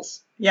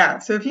originals. Yeah,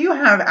 so if you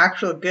have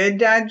actual good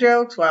dad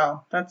jokes,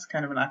 well, that's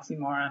kind of an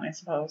oxymoron, I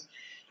suppose.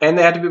 And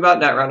they had to be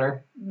about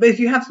Netrunner. But if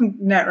you have some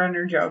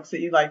Netrunner jokes that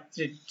you'd like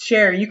to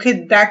share,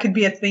 that could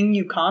be a thing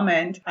you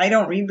comment. I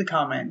don't read the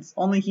comments.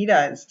 Only he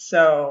does.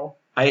 So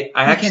I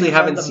actually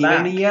haven't seen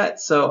any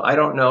yet, so I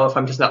don't know if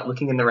I'm just not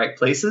looking in the right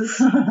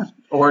places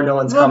or no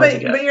one's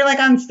commented yet. But you're like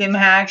on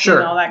StimHack sure,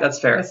 and all that. That's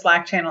fair. The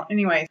Slack channel.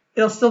 Anyway,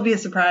 it'll still be a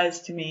surprise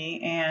to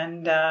me.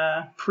 And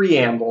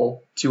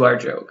preamble to our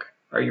joke.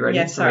 Are you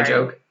ready for my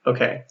joke?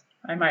 Okay.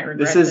 I might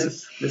regret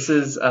this. This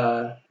is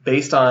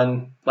based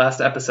on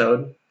last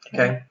episode.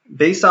 Okay.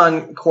 Based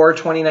on Core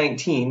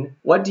 2019,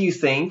 what do you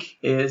think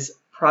is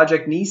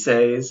Project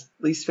Nisei's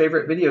least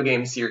favorite video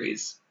game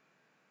series?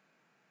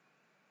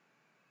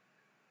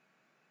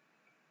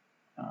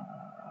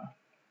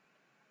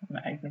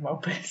 Magnum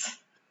Opus.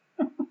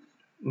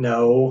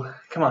 No.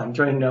 Come on,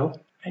 do you want to know?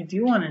 I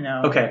do want to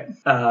know. Okay.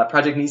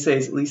 Project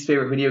Nisei's least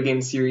favorite video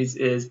game series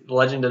is The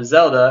Legend of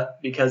Zelda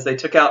because they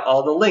took out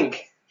all the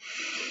Link.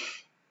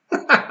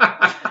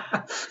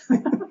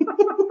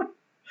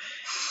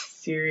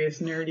 Serious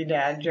nerdy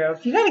dad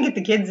joke. You got to get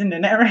the kids into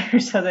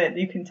Netrunner so that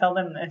you can tell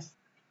them this.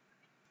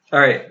 All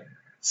right.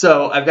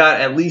 So I've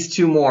got at least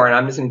 2 more, and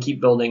I'm just going to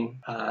keep building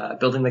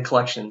the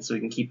collection so we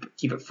can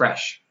keep it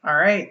fresh. All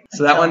right.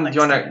 So that one, do you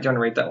want to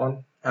rate that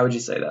one? How would you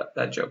say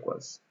that joke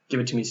was? Give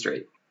it to me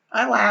straight.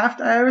 I laughed.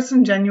 There was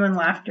some genuine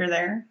laughter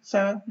there,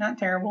 so not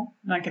terrible.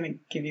 I'm not going to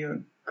give you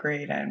a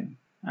grade. I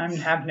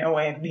have no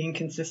way of being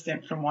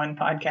consistent from one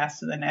podcast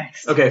to the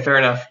next. Okay, fair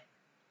enough.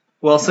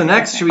 Well, so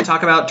next, should we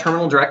talk about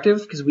Terminal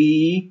Directive? Because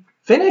we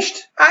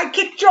finished. I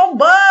kicked your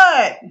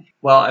butt!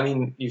 Well, I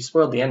mean, you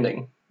spoiled the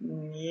ending.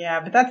 Yeah,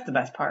 but that's the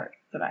best part,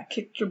 that I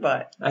kicked your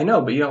butt. I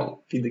know, but you don't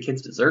feed the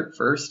kids dessert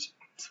first.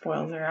 It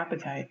spoils their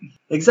appetite.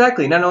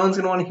 Exactly. Now no one's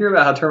going to want to hear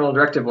about how Terminal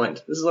Directive went.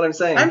 This is what I'm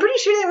saying. I'm pretty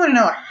sure they want to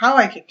know how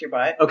I kicked your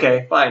butt.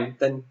 Okay, fine.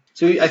 Then,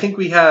 so I think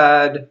we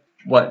had,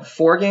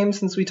 4 games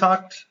since we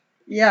talked?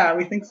 Yeah,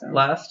 we think so.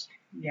 Last?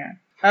 Yeah.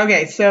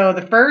 Okay, so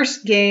the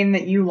first game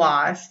that you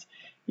lost,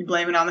 you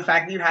blame it on the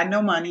fact that you had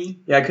no money.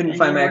 Yeah, I couldn't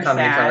find my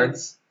economy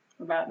cards.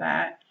 About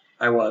that.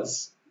 I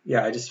was.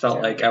 Yeah, I just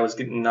felt like I was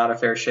getting not a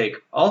fair shake.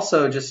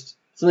 Also, just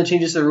some of the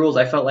changes to the rules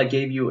I felt like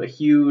gave you a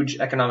huge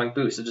economic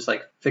boost. So just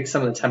like fix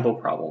some of the tempo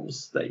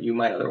problems that you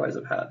might otherwise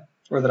have had.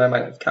 Or that I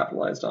might have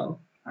capitalized on.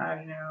 I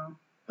don't know.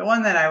 The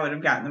one that I would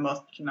have gotten the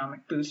most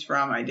economic boost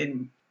from, I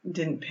didn't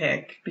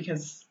pick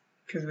because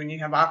when you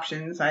have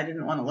options, I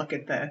didn't want to look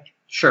at the...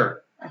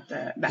 Sure. at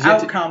the You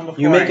have to- outcome before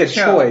You make I a chose.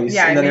 choice,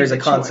 Yeah, and I then made there's a the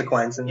choice.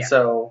 consequence. And Yeah.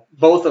 so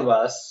both of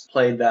us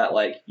played that,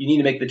 like, you need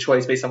to make the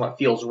choice based on what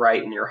feels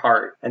right in your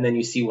heart, and then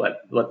you see what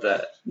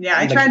the... Yeah,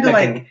 I the tried to,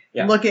 mechan-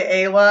 yeah. look at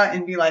Ayla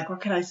and be like,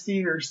 what could I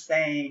see her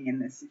saying in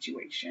this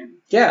situation?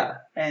 Yeah.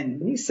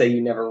 And And you say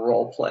you never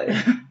role play.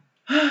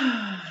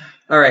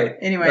 All right.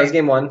 Anyway. That was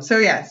game 1. So,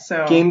 yeah,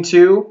 so... Game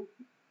 2,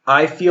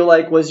 I feel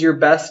like was your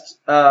best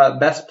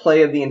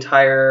play of the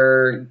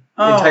entire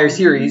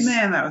series.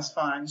 Man, that was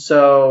fun.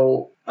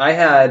 So I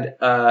had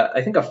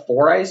I think a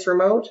 4-ice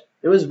remote.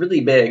 It was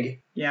really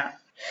big. Yeah.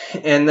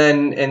 And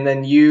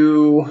then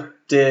you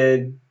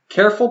did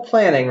careful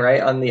planning,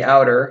 right, on the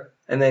outer,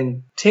 and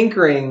then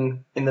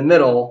tinkering in the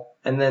middle,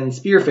 and then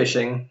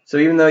spearfishing. So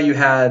even though you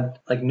had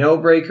like no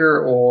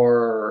breaker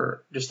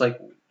or just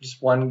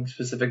one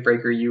specific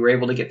breaker, you were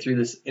able to get through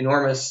this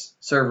enormous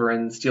server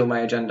and steal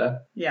my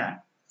agenda. Yeah.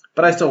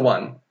 But I still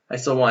won.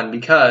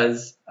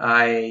 Because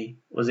I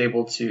was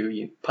able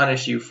to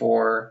punish you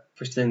for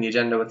stealing the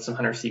agenda with some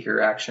Hunter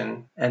Seeker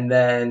action. And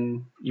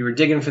then you were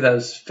digging for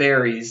those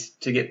fairies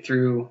to get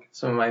through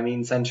some of my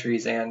mean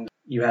sentries, and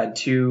you had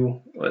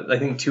two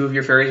of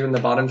your fairies were in the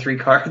bottom 3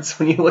 cards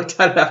when you looked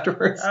at it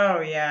afterwards. Oh,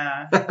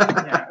 yeah.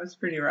 Yeah, it was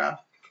pretty rough.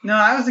 No,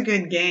 that was a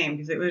good game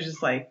because it was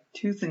just like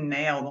tooth and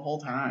nail the whole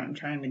time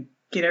trying to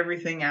get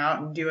everything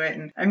out and do it.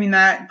 And I mean,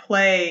 that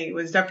play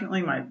was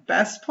definitely my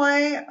best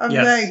play of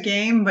the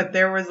game, but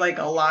there was like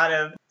a lot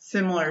of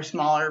similar,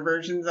 smaller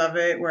versions of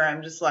it where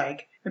I'm just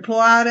like, I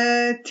pull out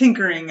a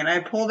tinkering and I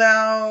pulled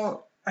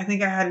out, I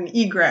think I had an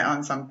egret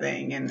on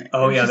something. And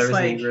oh yeah, there was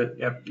like, an egret.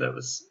 Yep, that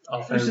was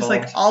often It was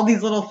involved. just like all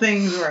these little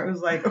things where it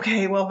was like,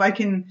 okay, well, if I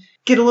can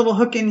get a little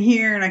hook in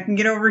here and I can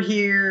get over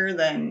here,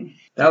 then...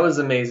 That was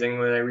amazing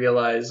when I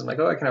realized, I'm like,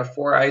 oh, I can have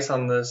 4 ice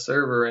on the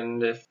server,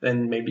 and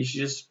then maybe she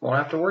just won't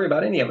have to worry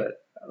about any of it.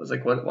 I was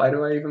like, why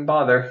do I even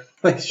bother?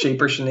 Like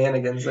Shaper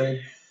shenanigans.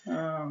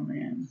 Oh,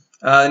 man.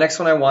 The next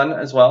one I won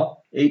as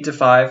well,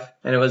 8-5,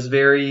 and it was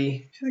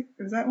very...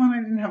 Was that one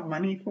I didn't have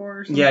money for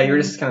or something? Yeah, you were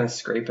just kind of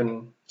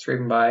scraping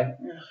by.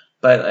 Yeah.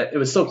 But it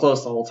was still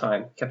close the whole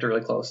time. Kept it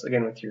really close,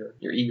 again, with your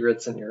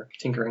egrets and your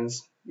tinkerings.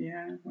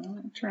 Yeah, well,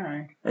 I'll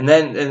try.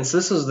 And so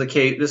this was the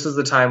case. This was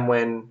the time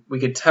when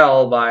we could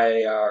tell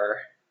by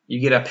you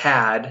get a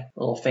pad, a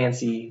little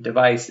fancy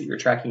device that you're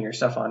tracking your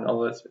stuff on,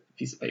 although it's a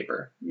piece of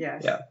paper.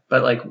 Yes. Yeah.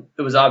 But like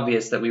it was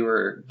obvious that we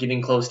were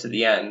getting close to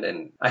the end,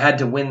 and I had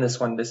to win this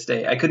one to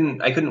stay. I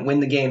couldn't win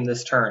the game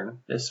this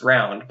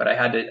round, but I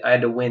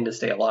had to win to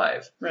stay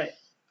alive. Right.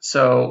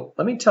 So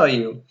let me tell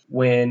you,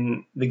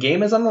 when the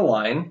game is on the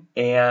line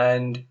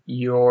and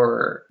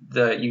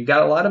you've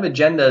got a lot of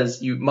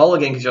agendas, you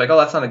mulligan because you're like, oh,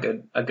 that's not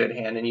a good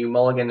hand, and you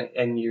mulligan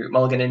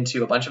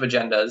into a bunch of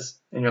agendas,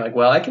 and you're like,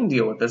 well, I can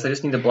deal with this. I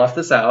just need to bluff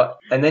this out,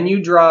 and then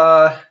you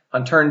draw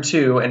on turn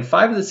 2, and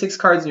 5 of the 6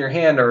 cards in your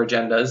hand are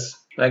agendas.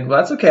 Like, well,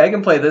 that's okay. I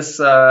can play this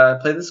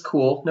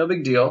cool, no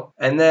big deal.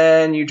 And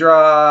then you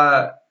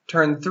draw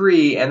turn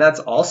 3, and that's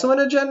also an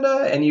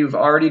agenda, and you've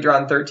already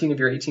drawn 13 of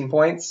your 18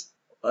 points.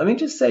 Let me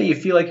just say you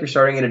feel like you're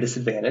starting at a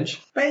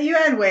disadvantage. But you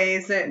had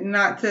ways that,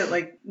 not to,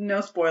 like,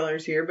 no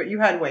spoilers here, but you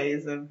had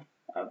ways of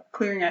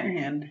clearing out your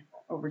hand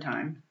over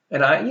time.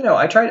 And I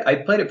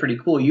played it pretty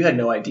cool. You had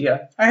no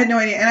idea. I had no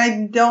idea. And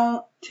I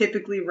don't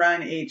typically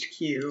run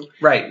HQ.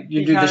 Right.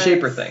 You do the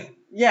Shaper thing.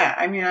 Yeah.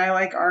 I mean, I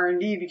like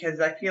R&D because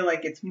I feel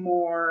like it's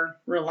more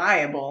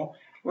reliable.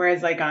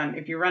 Whereas, like,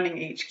 if you're running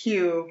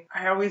HQ,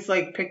 I always,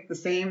 like, pick the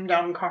same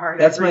dumb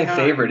card. That's my time.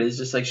 favorite, is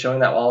just, like,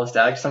 showing that wall of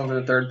static sum for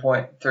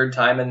the third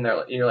time, and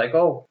you're like,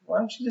 oh, why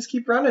don't you just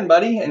keep running,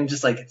 buddy? And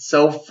just, like, it's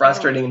so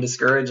frustrating and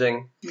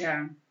discouraging.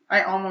 Yeah.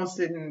 I almost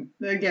didn't.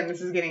 Again, this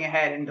is getting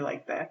ahead into,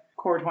 like, the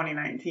Core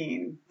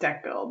 2019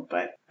 deck build,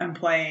 but I'm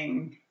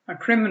playing a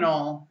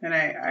criminal, and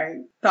I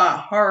thought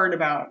hard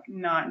about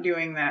not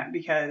doing that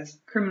because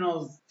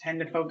criminals tend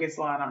to focus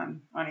a lot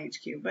on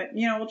HQ. But,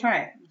 we'll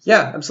try it.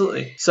 Yeah,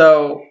 absolutely.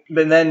 So,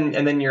 and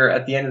then you're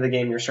at the end of the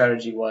game, your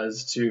strategy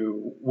was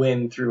to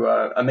win through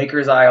a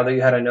Maker's Eye, although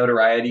you had a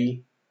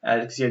notoriety,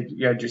 because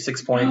you had your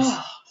 6 points,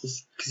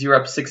 because you were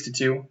up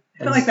 6-2.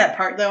 I feel like that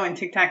part, though, in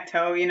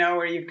tic-tac-toe,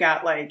 where you've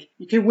got, like,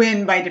 you can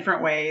win by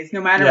different ways.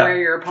 No matter where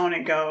your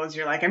opponent goes,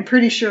 you're like, I'm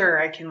pretty sure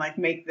I can, like,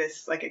 make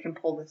this, like, I can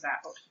pull this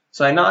out.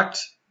 So I knocked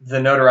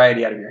the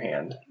notoriety out of your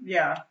hand.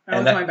 Yeah,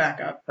 that was my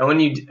backup. And when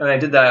I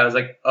did that, I was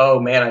like, oh,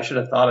 man, I should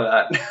have thought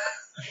of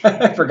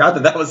that. I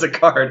forgot that was a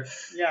card.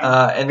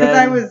 Yeah, because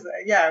I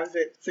was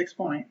at 6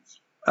 points.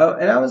 Oh,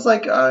 and I was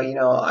like,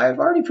 I've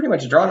already pretty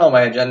much drawn all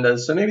my agendas,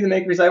 so maybe the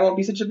Maker's Eye won't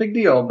be such a big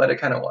deal, but it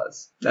kind of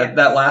was. That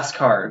last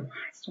card.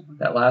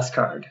 That last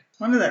card.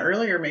 One of the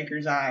earlier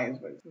Maker's Eyes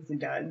was a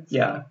dud. So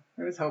yeah.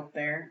 There was hope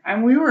there.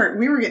 And we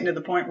were getting to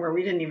the point where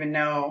we didn't even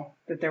know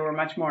that there were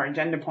much more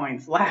agenda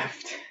points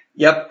left.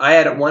 Yep, I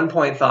had at one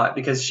point thought,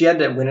 because she had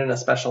to win in a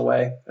special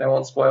way that I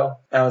won't spoil.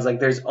 And I was like,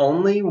 there's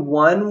only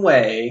one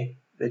way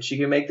that she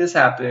can make this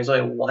happen. There's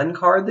only one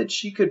card that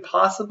she could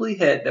possibly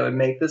hit that would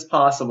make this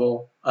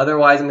possible.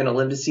 Otherwise, I'm going to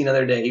live to see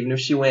another day, even if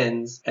she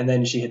wins. And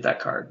then she hit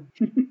that card.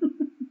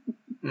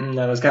 And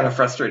I was kind of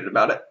frustrated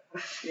about it.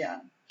 Yeah.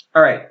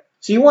 All right.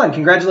 So you won.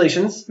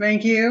 Congratulations.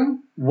 Thank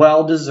you.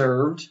 Well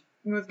deserved.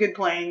 It was good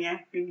playing, yeah.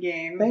 Good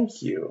game.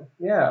 Thank you.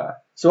 Yeah.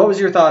 So what was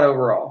your thought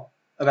overall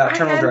about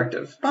Terminal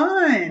Directive?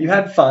 Fun. You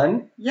had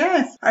fun?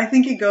 Yes. I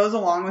think it goes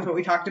along with what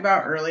we talked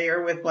about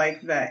earlier with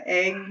like the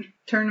egg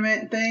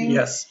tournament thing.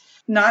 Yes.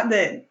 Not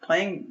that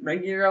playing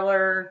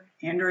regular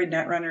Android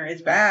Netrunner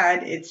is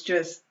bad. It's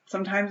just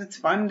sometimes it's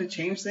fun to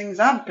change things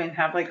up and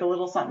have like a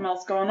little something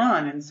else going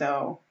on. And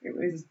so it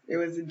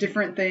was a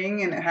different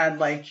thing, and it had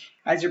like,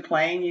 as you're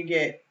playing, you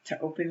get to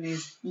open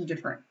these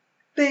different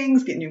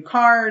things, get new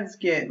cards,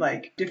 get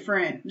like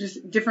different.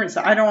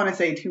 I don't want to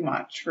say too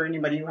much for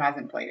anybody who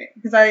hasn't played it,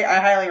 because I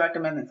highly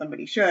recommend that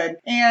somebody should.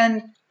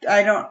 And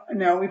I don't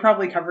know, we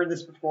probably covered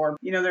this before.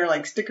 You know, there are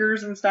like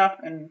stickers and stuff,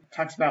 and it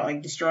talks about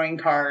like destroying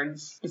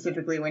cards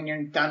specifically when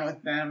you're done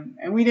with them.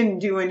 And we didn't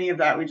do any of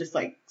that. We just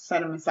like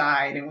set them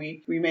aside, and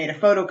we made a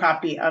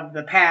photocopy of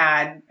the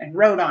pad and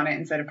wrote on it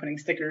instead of putting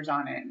stickers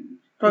on it. And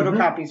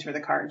photocopies for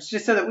the cards,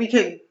 just so that we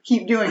could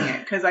keep doing it,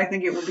 because I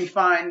think it would be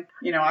fun,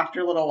 you know, after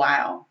a little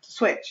while to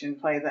switch and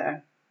play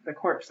the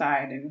Corp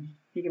side, and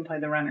he can play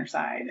the runner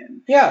side.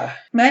 And yeah,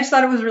 I just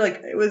thought it was really,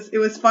 it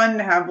was fun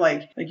to have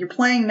like you're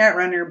playing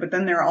Netrunner, but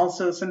then there are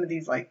also some of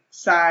these like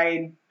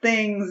side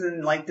things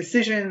and like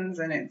decisions,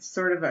 and it's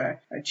sort of a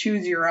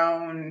choose your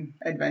own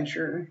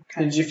adventure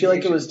kind of Did you feel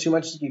like it was too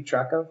much to keep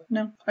track of?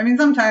 No. I mean,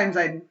 sometimes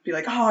I'd be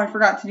like, oh, I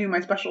forgot to do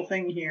my special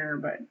thing here,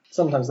 but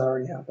sometimes that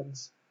already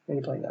happens when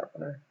you're playing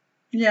Netrunner.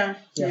 Yeah,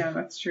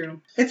 that's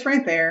true. It's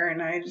right there,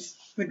 and I just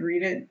would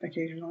read it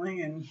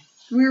occasionally, and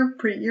you're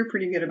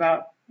pretty good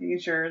about making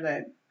sure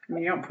that, I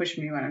mean, you don't push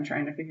me when I'm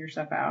trying to figure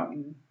stuff out.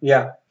 And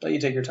yeah, let you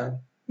take your time.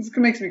 This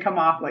makes me come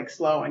off like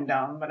slow and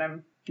dumb, but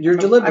you're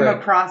deliberate. I'm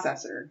a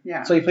processor.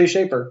 Yeah. So you play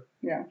Shaper.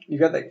 Yeah. You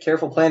got that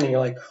careful planning. You're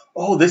like,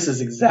 oh, this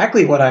is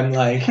exactly what I'm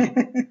like.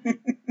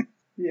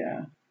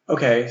 Yeah.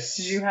 Okay.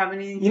 Did you have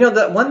any? You know,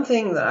 the one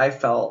thing that I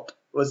felt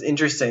was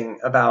interesting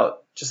about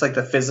just like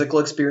the physical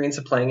experience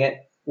of playing it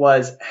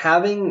was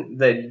having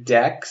the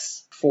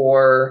decks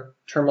for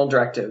Terminal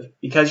Directive.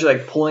 Because you're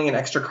like pulling in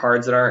extra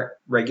cards that aren't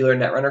regular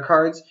Netrunner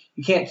cards,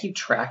 you can't keep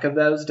track of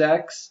those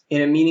decks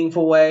in a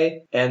meaningful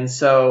way, and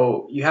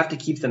so you have to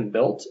keep them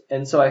built.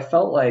 And so I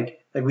felt like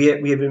we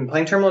had been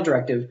playing Terminal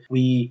Directive,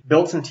 we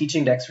built some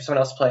teaching decks for someone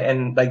else to play,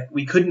 and like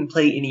we couldn't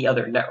play any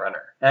other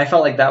Netrunner. And I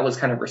felt like that was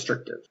kind of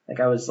restrictive. Like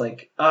I was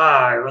like,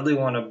 I really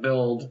want to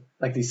build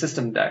like these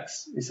system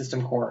decks, these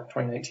System Core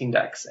 2019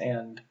 decks,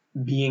 and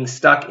being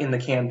stuck in the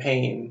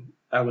campaign,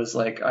 I was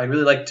like, I'd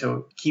really like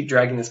to keep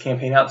dragging this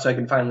campaign out so I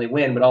could finally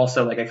win, but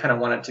also like I kind of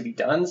want it to be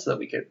done so that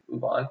we could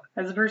move on.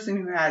 As a person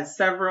who has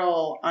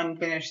several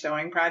unfinished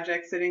sewing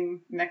projects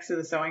sitting next to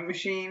the sewing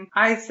machine,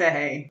 I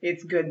say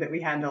it's good that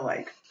we had to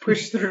like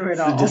push through it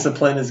all. The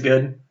discipline is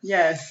good?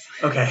 Yes.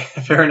 Okay,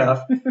 fair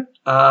enough.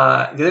 The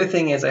other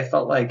thing is I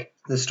felt like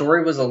the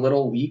story was a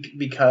little weak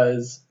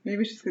because...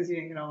 Maybe it's just because you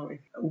didn't get all the way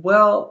through.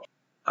 Well...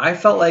 I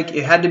felt like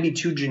it had to be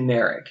too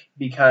generic,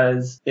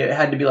 because it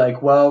had to be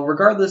like, well,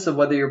 regardless of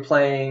whether you're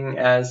playing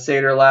as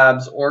Satyr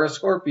Labs or a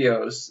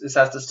Scorpios, this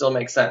has to still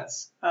make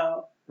sense.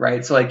 Oh.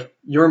 Right? So, like,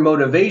 your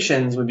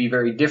motivations would be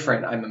very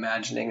different, I'm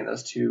imagining, in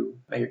those two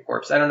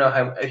megacorps. I don't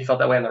know if you felt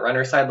that way on the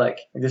runner side, like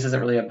this isn't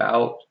really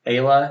about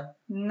Ayla.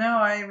 No,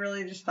 I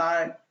really just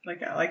thought,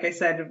 like I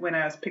said, when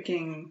I was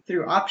picking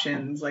through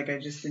options, like I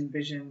just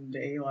envisioned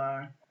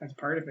Ayla as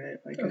part of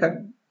it. Like, okay.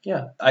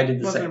 Yeah, I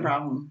did the same. It wasn't a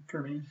problem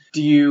for me.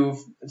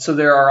 So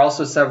there are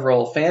also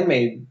several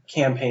fan-made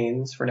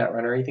campaigns for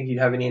Netrunner. You think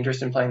you'd have any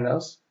interest in playing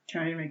those?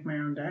 Can I make my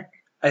own deck?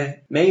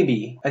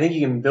 Maybe. I think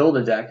you can build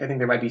a deck. I think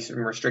there might be some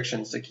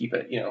restrictions to keep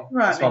it,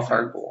 a small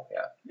card pool.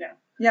 Yeah.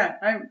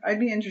 Yeah, I'd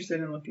be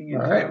interested in looking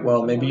into it. All right,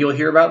 well, maybe you'll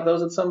hear about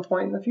those at some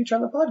point in the future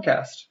on the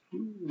podcast.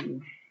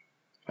 Ooh.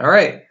 All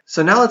right,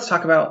 so now let's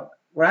talk about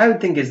what I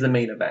would think is the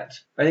main event.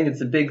 I think it's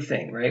the big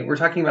thing, right? We're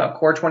talking about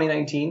Core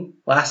 2019.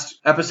 Last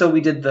episode,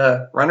 we did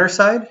the runner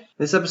side.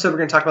 This episode, we're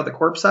going to talk about the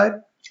Corp side.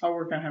 I'll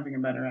work on having a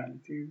better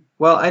attitude.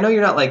 Well, I know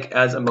you're not, like,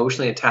 as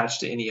emotionally attached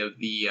to any of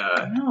the...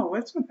 No,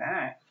 what's with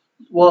that?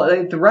 Well,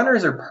 like, the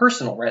runners are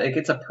personal, right? Like,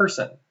 it's a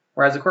person.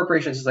 Whereas a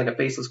corporation is just like a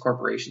faceless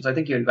corporation. So I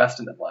think you invest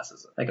in them less,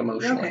 like,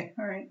 emotionally. Okay,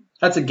 all right.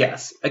 That's a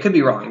guess. I could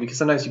be wrong, because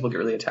sometimes people get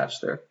really attached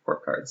to their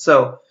Corp cards.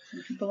 So...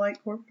 People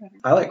like Corp better.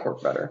 I like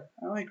Corp better.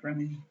 I like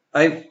running.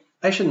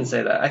 I shouldn't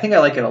say that. I think I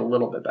like it a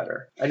little bit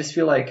better. I just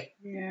feel like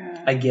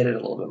yeah. I get it a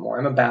little bit more.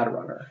 I'm a bad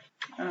runner.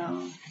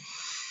 I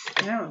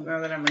don't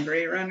know that I'm a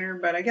great runner,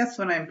 but I guess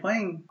when I'm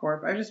playing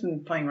Corp, I've just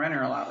been playing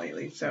runner a lot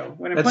lately. So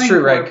when I'm playing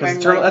Corp, right?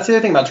 Because that's the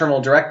other thing about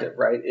Terminal Directive,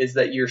 right? Is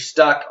that you're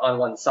stuck on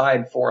one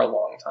side for a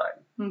long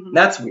time. Mm-hmm.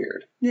 That's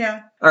weird.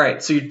 Yeah. All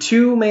right. So your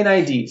two main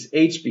IDs,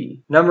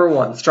 HB. Number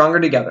 1, Stronger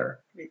Together.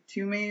 Wait,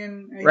 2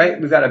 main IDs? Right.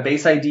 We've got a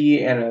base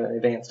ID and an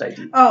advanced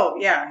ID. Oh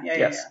yeah.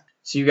 Yes.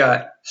 So you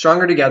got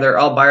Stronger Together.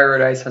 All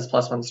Biorodice has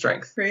 +1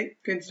 strength.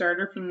 Great. Good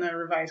starter from the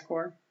revised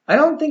core. I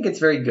don't think it's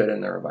very good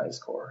in the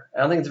revised core.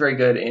 I don't think it's very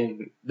good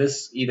in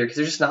this either, because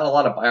there's just not a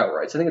lot of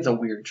Bioroids. I think it's a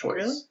weird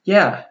choice. Really?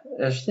 Yeah.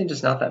 There's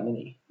just not that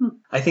many.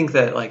 I think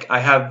that, like, I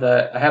have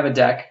a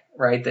deck,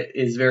 right, that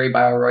is very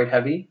Bioroid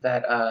heavy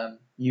that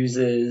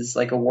uses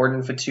like a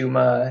Warden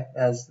Fatuma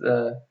as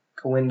the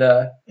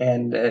Kawinda,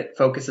 and it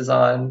focuses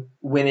on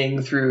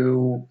winning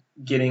through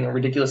getting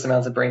ridiculous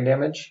amounts of brain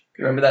damage.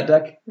 You remember that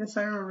deck? Yes,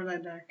 I remember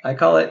that deck. I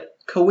call it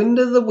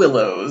Kawinda the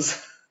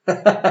Willows.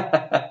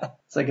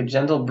 It's like a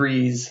gentle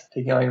breeze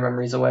taking all your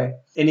memories away.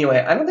 Anyway,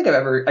 I don't think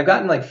I've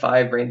gotten like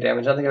 5 brain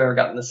damage. I don't think I've ever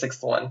gotten the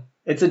 6th one.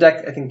 It's a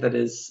deck I think that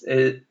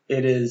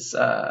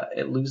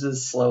it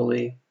loses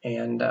slowly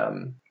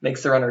and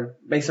makes the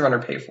runner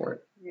pay for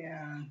it.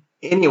 Yeah.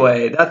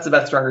 Anyway, that's the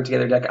best Stronger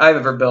Together deck I've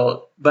ever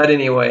built. But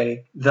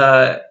anyway,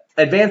 the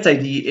advanced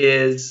ID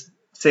is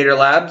Seder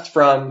Labs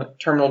from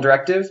Terminal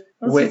Directive.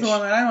 This is the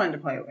one that I wanted to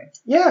play with.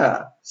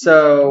 Yeah.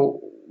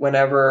 So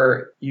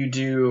whenever you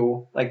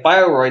do like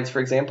Bioroids, for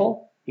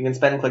example, you can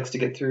spend clicks to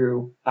get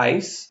through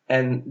ice,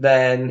 and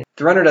then if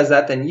the runner does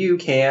that, then you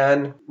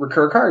can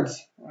recur cards.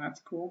 Well,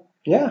 that's cool.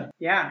 Yeah.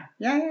 Yeah.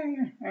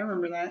 I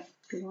remember that.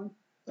 Good one.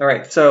 All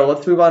right, so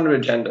let's move on to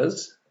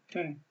agendas.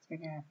 Okay.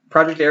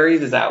 Project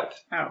Ares is out.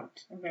 Out.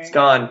 Okay. It's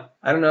gone.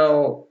 I don't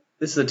know.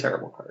 This is a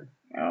terrible card.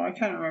 Oh, I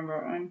can't remember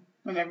what one.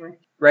 Whatever.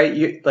 Right?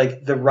 You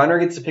like the runner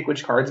gets to pick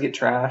which cards get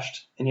trashed,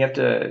 and you have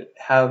to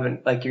have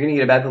like you're gonna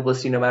get a bad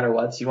publicity no matter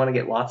what. So you want to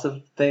get lots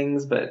of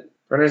things, but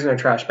runner's gonna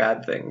trash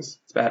bad things.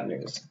 It's bad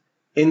news.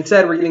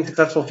 Instead, we're getting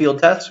successful field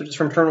tests, which is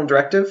from Terminal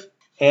Directive.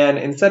 And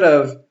instead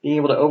of being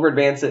able to over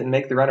advance it and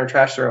make the runner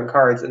trash their own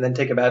cards and then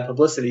take a bad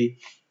publicity,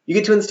 you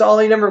get to install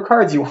any number of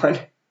cards you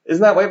want.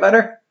 Isn't that way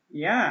better?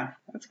 Yeah,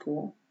 that's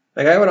cool.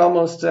 Like I would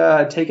almost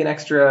take an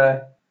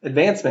extra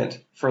advancement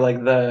for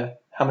like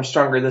how much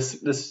stronger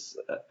this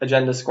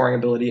agenda scoring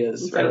ability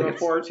is. Instead right? of a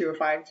 4-2, a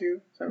 5-2.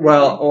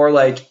 Well, or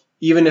like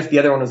even if the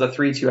other one was a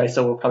 3-2, I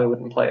still probably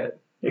wouldn't play it.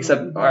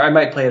 Except, or I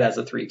might play it as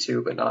a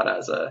 3-2, but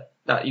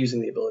not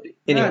using the ability.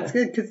 Anyway. Yeah, it's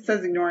good because it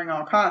says ignoring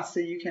all costs, so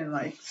you can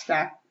like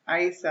stack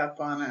ice up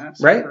on a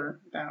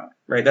server without.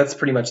 Right, that's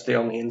pretty much the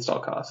only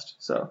install cost.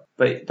 So,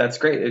 but that's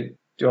great. It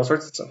do all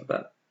sorts of stuff with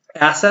that.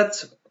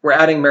 Assets. We're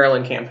adding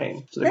Maryland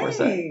campaign to the core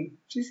set. Hey,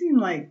 she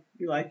seemed like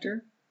you liked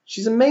her.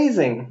 She's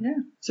amazing. Yeah.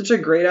 Such a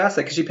great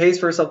asset because she pays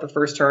for herself the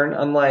first turn,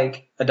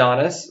 unlike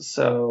Adonis.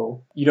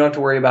 So you don't have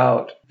to worry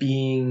about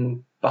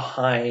being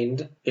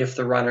behind if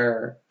the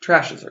runner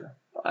trashes her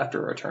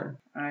after a turn.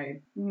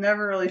 I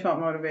never really felt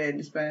motivated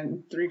to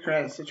spend 3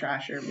 credits to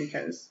trash her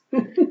because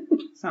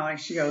it's not like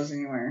she goes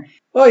anywhere.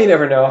 Well, you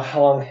never know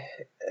how long.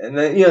 And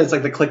then, it's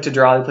like the click to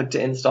draw, the click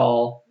to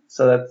install.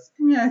 So that's...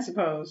 Yeah, I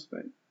suppose,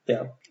 but...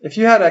 Yeah. If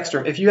you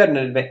had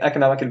an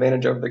economic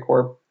advantage over the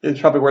Corp, it's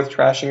probably worth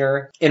trashing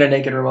her in a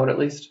naked remote at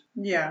least.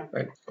 Yeah.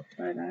 Right.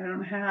 But I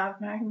don't have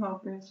Magnum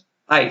Opus.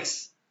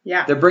 Ice.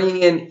 Yeah. They're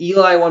bringing in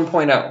Eli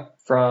 1.0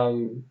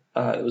 from,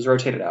 it was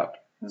rotated out.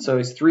 So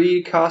it's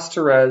 3 cost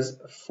to res,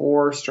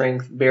 4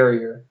 strength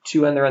barrier,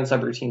 2 end the run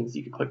subroutines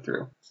you can click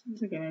through. Seems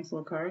like a nice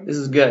little card. This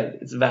is good.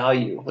 It's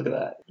value. Look at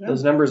that. Yeah.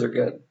 Those numbers are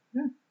good.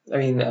 Yeah. I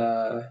mean,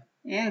 and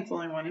it's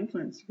only 1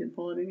 influence. You can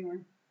pull it anywhere.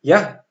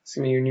 Yeah. It's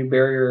going to be your new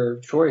barrier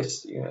of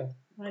choice.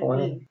 Pull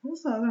in.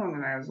 What's the other one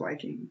that I was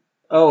liking?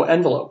 Oh,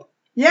 envelope.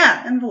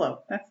 Yeah,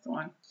 envelope. That's the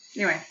one.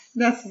 Anyway,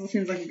 that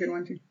seems like a good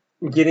one too.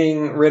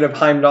 Getting rid of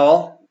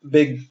Heimdall,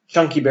 big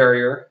chunky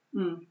barrier.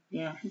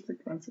 Yeah, it's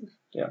expensive.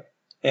 Yeah.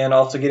 And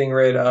also getting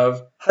rid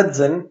of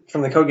Hudson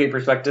from the Cogate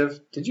perspective.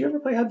 Did you ever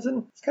play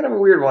Hudson? It's kind of a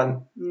weird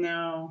one.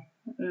 No.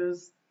 It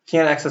was...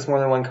 Can't access more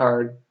than 1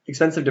 card.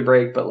 Expensive to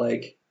break, but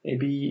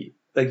maybe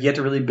you have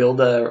to really build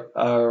a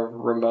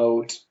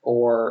remote,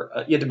 or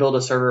you have to build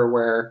a server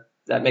where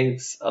that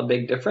makes a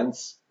big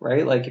difference,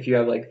 right? Like if you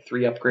have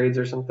 3 upgrades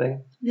or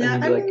something. Yeah,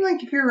 I mean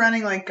if you're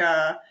running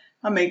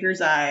a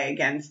Maker's Eye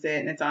against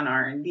it and it's on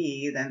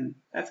R&D, then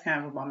that's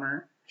kind of a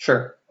bummer.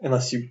 Sure,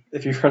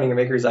 if you're running a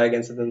Maker's Eye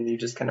against it, then you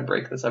just kind of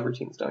break the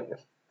subroutines, don't you?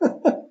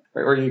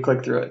 Right, or you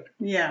click through it.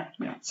 Yeah.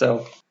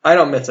 So I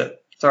don't miss it.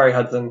 Sorry,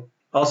 Hudson.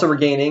 Also, we're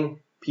gaining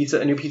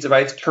a new Pizza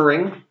Bites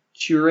Turing,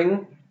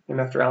 named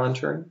after Alan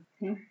Turing.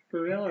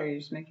 For real, or are you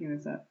just making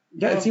this up?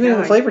 Yeah, it's even in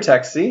the flavor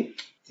text. See,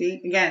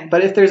 again.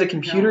 But if there's a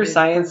computer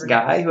science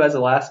guy who has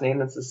a last name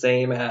that's the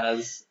same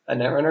as a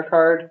Netrunner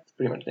card, it's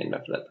pretty much named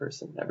after that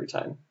person every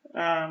time.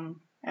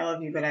 I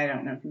love you, but I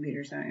don't know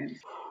computer science,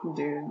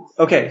 dudes.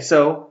 Okay,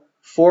 so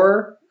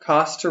 4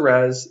 cost to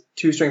res,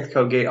 2 strength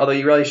code gate, although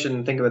you really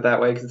shouldn't think of it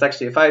that way because it's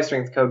actually a 5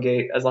 strength code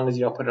gate as long as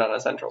you don't put it on a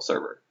central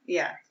server.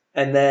 Yeah.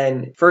 And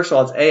then, first of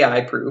all, it's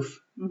AI proof.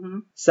 Mm-hmm.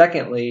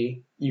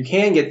 Secondly, you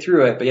can get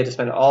through it, but you have to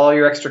spend all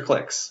your extra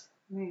clicks.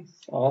 Nice.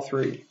 All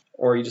 3.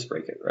 Or you just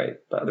break it, right?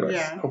 But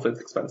otherwise, hopefully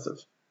it's expensive.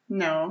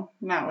 No,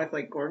 not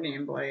with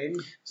Gordian Blade.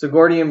 So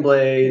Gordian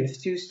Blade...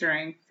 It's 2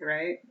 strength,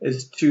 right?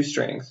 Is 2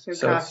 strength.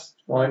 So it's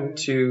 1,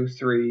 2,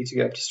 3 to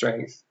get up to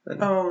strength.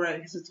 Oh, right,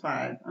 because it's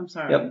 5. I'm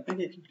sorry. Yep. I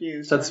get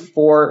confused. So that's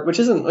 4, which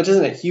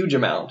isn't a huge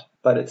amount,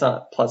 but it's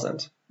not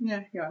pleasant.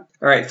 Yeah. All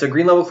right, so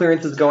green level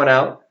clearance is going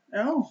out.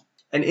 Oh.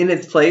 And in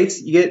its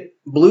place, you get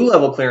blue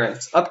level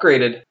clearance,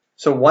 upgraded.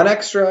 So 1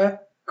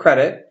 extra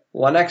credit,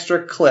 1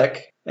 extra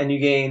click, and you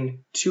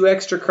gain 2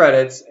 extra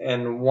credits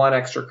and 1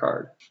 extra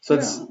card. So I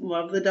don't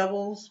love the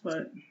doubles,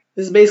 but...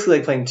 This is basically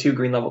like playing 2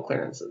 green level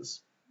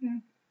clearances. Yeah.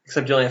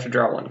 Except you only have to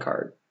draw 1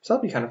 card. So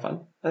that'll be kind of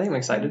fun. I think I'm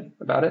excited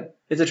about it.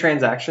 It's a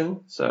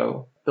transaction,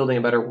 so building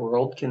a better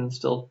world can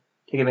still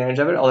take advantage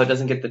of it, although it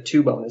doesn't get the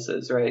 2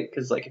 bonuses, right?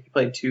 Because like if you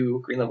play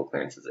 2 green level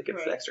clearances, it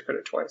gets the extra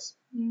credit twice.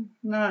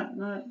 Not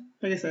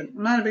like I said,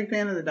 I'm not a big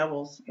fan of the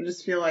doubles. I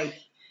just feel like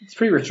it's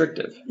pretty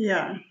restrictive.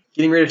 Yeah.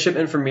 Getting rid of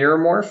Chipman from Mirror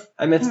Morph,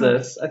 I miss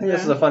this. I think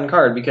this is a fun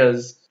card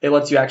because it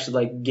lets you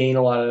actually like gain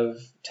a lot of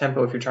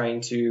tempo if you're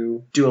trying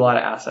to do a lot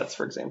of assets,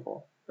 for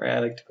example. Right? I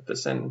like to put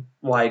this in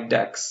wide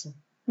decks.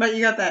 But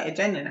you got that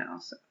agenda now.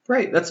 So.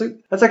 Right. That's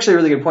actually a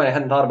really good point. I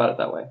hadn't thought about it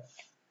that way.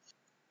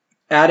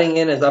 Adding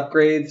in as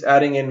upgrades,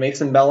 adding in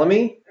Mason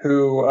Bellamy,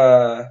 who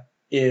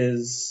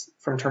is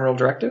from Terminal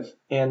Directive.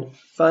 And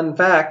fun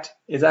fact,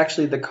 is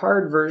actually the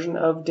card version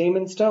of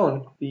Damon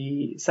Stone,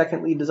 the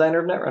second lead designer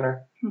of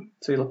Netrunner.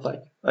 So he looked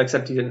like.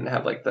 Except he didn't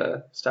have like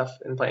the stuff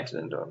implanted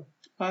into him.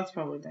 Well, that's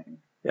probably dang.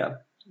 Yeah.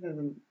 He has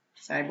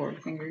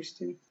cyborg fingers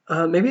too.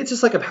 Maybe it's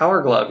just like a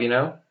power glove, you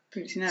know?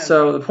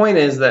 So the point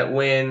is that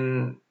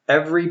when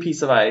every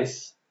piece of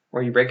ice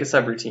where you break a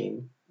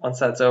subroutine, once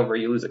that's over,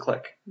 you lose a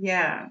click.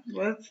 Yeah.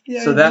 What's the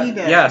so idea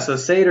that yeah, so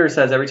Seder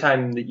says every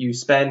time that you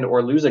spend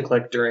or lose a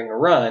click during a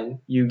run,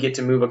 you get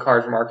to move a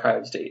card from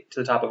archive state to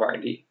the top of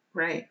R&D.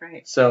 Right.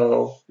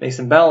 So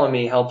Mason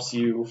Bellamy helps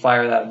you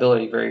fire that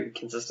ability very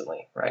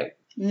consistently, right?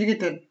 You get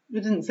to. It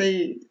didn't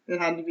say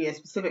it had to be a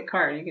specific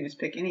card. You can just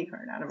pick any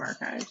card out of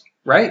archives.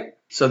 Right.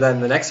 So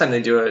then the next time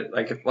they do it,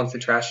 like once they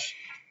trash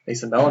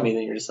Mason Bellamy,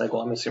 then you're just like,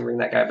 well, I'm just gonna bring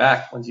that guy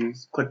back once you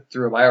click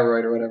through a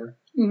Bioroid or whatever.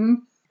 Mm-hmm.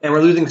 And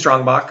we're losing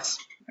Strongbox.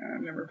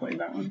 I've never played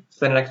that one.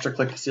 Then an extra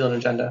click to steal an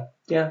agenda.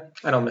 Yeah,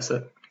 I don't miss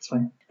it. It's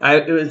fine.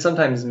 It would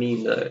sometimes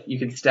mean that you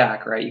could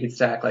stack, right? You could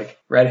stack like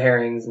red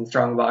herrings and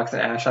Strongbox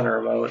and Ash on a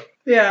remote.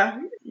 Yeah,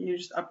 you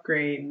just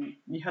upgrade.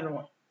 You had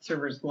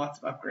servers lots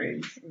of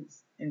upgrades.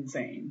 It's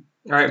insane.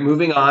 All right,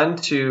 moving on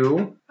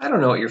to, I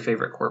don't know what your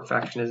favorite Corp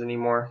faction is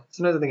anymore.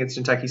 Sometimes I think it's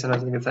Kentucky,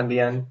 sometimes I think it's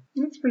NBN.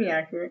 That's pretty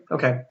accurate.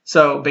 Okay,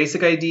 so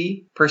basic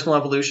ID, personal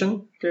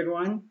evolution. Good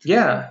one.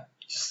 Yeah,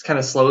 just kind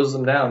of slows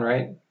them down,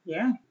 right?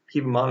 Yeah.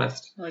 Keep them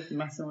honest. I like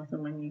messing with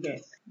them when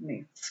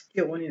they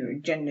steal one of your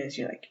agendas.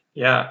 You're like,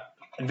 yeah.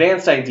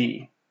 Advanced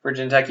ID for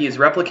Kentucky is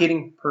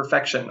replicating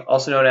perfection,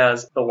 also known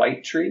as the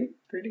white tree.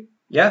 Pretty.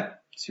 Yeah.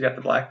 So you got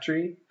the black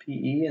tree,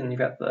 PE, and you've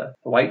got the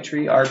white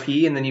tree,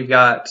 RP, and then you've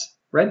got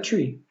red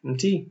tree,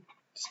 MT.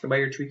 Just go by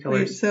your tree colors.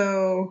 Wait,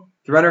 so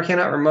the runner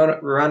cannot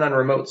run on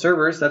remote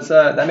servers.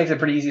 That makes it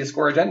pretty easy to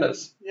score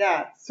agendas.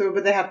 Yeah.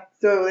 But they have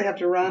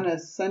to run a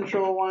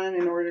central one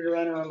in order to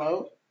run a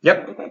remote. Yep.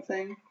 Is that what that's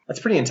saying? That's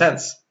pretty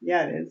intense.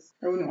 Yeah, it is.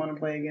 I wouldn't want to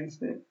play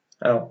against it.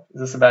 Oh,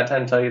 is this a bad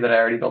time to tell you that I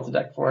already built a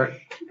deck for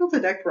it? I built a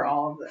deck for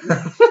all of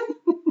them.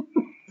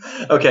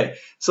 Okay,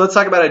 so let's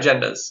talk about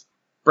agendas.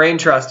 Brain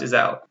Trust is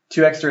out.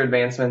 2 extra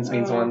advancements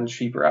means 1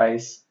 cheaper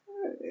ice.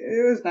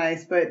 It was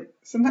nice, but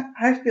sometimes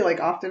I feel like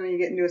often when you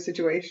get into a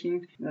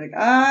situation, you're like,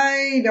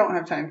 I don't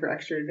have time for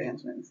extra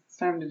advancements. It's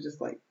time to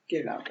just like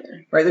get it out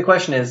there. Right. The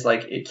question is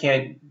like,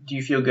 do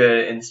you feel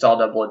good install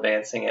double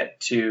advancing it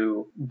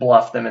to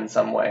bluff them in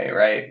some way,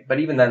 right? But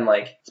even then,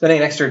 like spending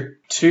an extra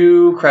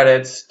 2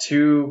 credits,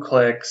 2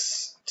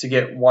 clicks to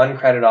get 1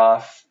 credit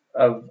off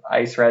of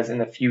ice res in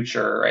the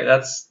future, right?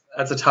 That's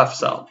a tough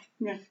sell.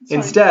 Yeah.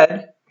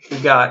 Instead,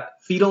 we've got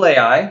Fetal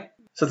AI.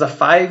 So it's a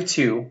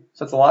 5/2.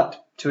 So it's a lot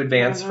to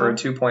advance for a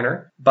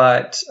 2-pointer,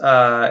 but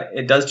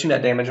it does 2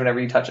 net damage whenever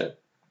you touch it.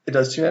 It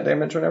does 2 net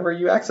damage whenever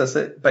you access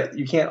it, but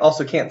you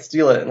can't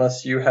steal it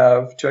unless you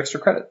have 2 extra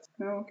credits.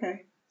 Oh,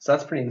 okay. So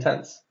that's pretty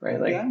intense, right?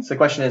 Like, So the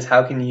question is,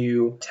 how can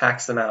you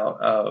tax them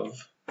out of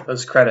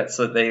those credits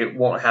so that they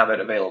won't have it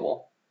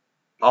available?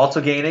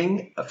 Also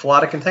gaining a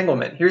Philotic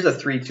Entanglement. Here's a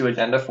 3/2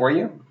 agenda for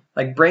you,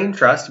 like Brain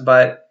Trust,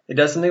 but it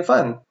does something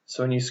fun.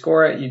 So when you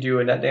score it, you do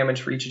a net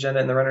damage for each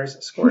agenda in the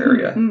runner's score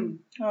area.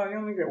 Oh, you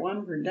only get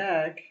 1 per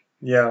deck.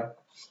 Yeah.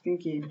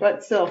 Stinky,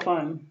 but still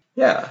fun.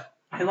 Yeah.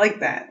 I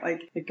like that.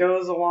 Like, it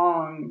goes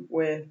along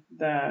with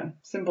the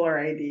simpler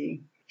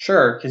ID.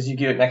 Sure, because you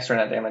give it an extra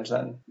net damage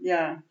then.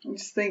 Yeah. I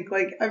just think,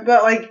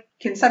 but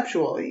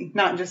conceptually,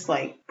 not just,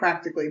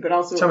 practically, but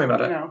also, Tell me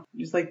about it.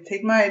 Just,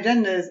 take my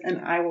agendas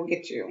and I will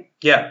get you.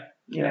 Yeah.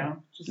 You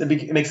know?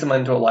 It makes them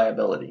into a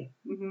liability.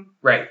 Mm-hmm.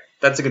 Right.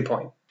 That's a good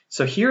point.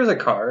 So here's a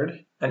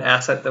card, an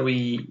asset that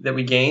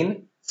we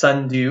gain.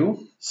 Sundew.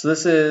 So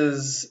this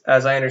is,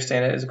 as I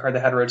understand it, is a card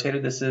that had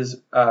rotated. This is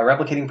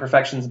Replicating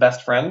Perfection's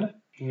best friend.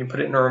 You can put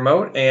it in a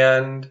remote,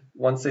 and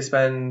once they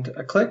spend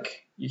a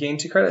click, you gain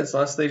 2 credits,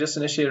 unless they just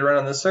initiate a run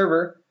on this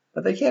server.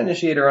 But they can't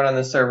initiate a run on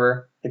this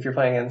server if you're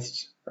playing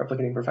against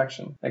Replicating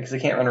Perfection, because they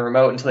can't run a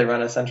remote until they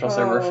run a central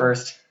server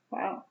first.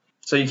 Wow.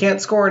 So you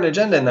can't score an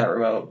agenda in that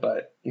remote, but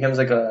it becomes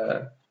like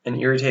an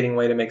irritating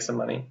way to make some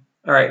money.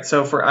 All right,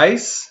 so for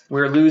ice,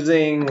 we're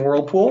losing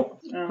Whirlpool,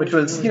 which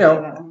was,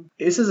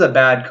 this is a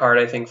bad card,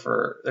 I think,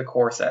 for the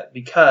core set,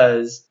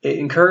 because it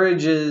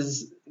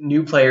encourages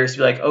new players to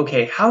be like,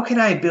 okay, how can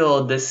I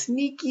build the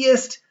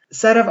sneakiest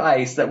set of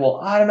ice that will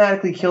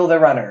automatically kill the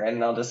runner?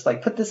 And I'll just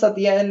put this at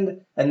the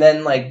end, and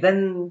then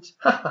ha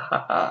ha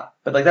ha ha.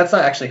 But that's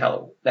not actually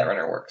how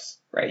Netrunner works,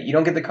 right? You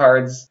don't get the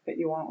cards that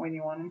you want when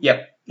you want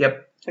them.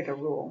 Yep. It's like a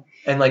rule.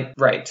 And like,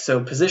 right.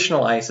 So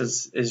positional ice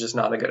is just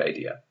not a good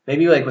idea.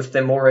 Maybe like with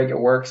Thimble Rig it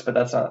works, but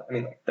that's not, I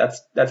mean, like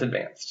that's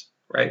advanced,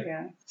 right?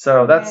 Yeah.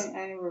 So that's,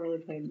 I never really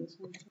played this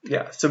one.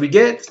 yeah. So we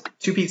get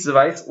 2 pieces of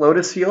ice.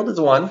 Lotus Field is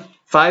 1.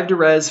 5 to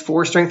res,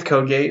 4 strength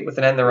code gate with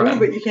an end the run. Ooh,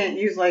 but you can't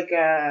use like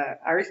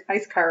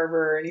Ice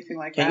Carver or anything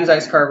like that. Can't use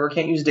Ice Carver,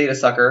 can't use Data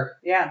Sucker.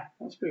 Yeah,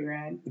 that's pretty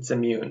rad. It's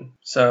immune.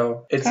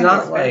 So it's Kind of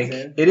not like,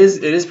 expensive.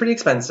 it is pretty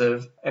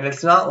expensive. And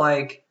it's not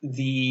like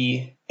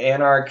the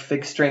Anarch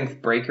fixed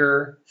strength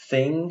breaker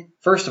thing.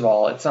 First of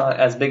all, it's not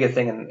as big a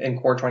thing in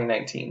Core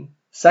 2019.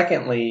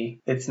 Secondly,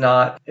 it's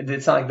not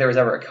like there was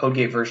ever a code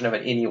gate version of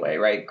it anyway,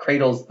 right?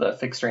 Cradle's the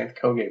fixed strength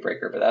code gate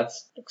breaker, but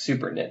that's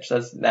super niche.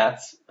 That's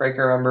Nat's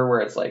breaker, remember, where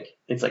it's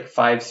like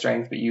 5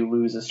 strength, but you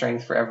lose a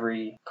strength for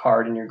every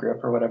card in your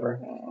grip or whatever.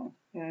 Oh,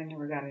 yeah, I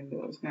never got into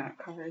those Nat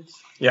cards.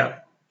 Yeah.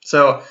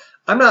 So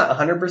I'm not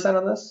 100%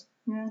 on this.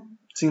 Yeah.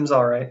 Seems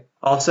all right.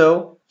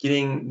 Also,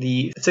 getting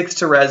the 6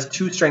 to res,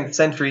 2 strength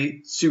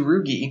sentry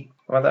Tsurugi.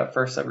 How about that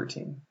first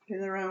subroutine?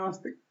 Is everyone else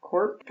the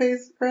Corp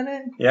pays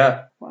credit?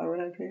 Yeah, Why would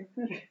I pay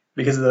credit?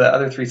 because of the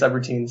other 3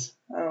 subroutines.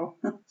 Oh.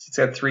 It's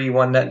got 3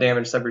 1 net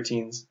damage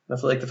subroutines.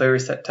 That's like the flavor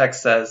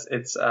text says.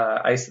 It's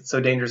ice that's so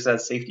dangerous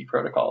as safety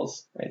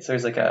protocols. Right. So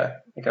there's like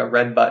a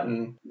red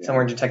button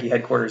somewhere in Kentucky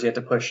headquarters you have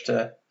to push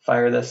to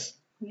fire this.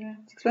 Yeah,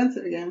 it's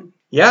expensive again.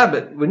 Yeah,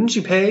 but wouldn't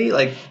you pay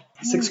like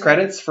 6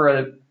 credits for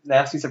a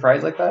nasty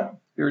surprise like that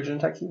if you were in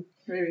Kentucky?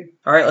 Maybe.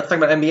 All right, let's talk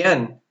about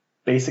MBN.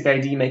 Basic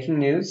ID making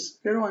news.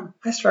 Good one.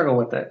 I struggle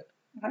with it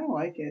I don't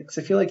like it. because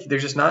I feel like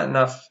there's just not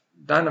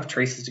enough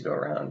traces to go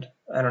around.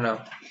 I don't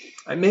know.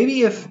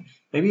 Maybe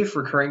if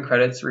recurring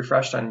credits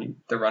refreshed on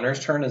the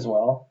runner's turn as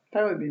well.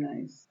 That would be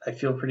nice. I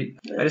feel pretty.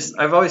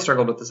 I've always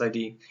struggled with this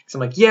ID because I'm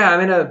like, yeah, I'm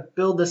gonna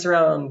build this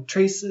around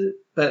traces,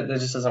 but it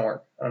just doesn't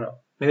work. I don't know.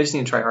 Maybe I just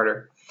need to try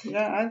harder.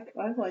 Yeah,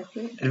 I've liked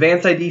it.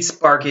 Advanced ID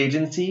Spark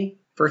Agency.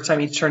 First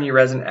time each turn you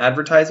res an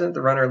advertisement,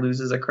 the runner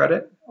loses a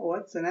credit.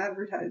 What's an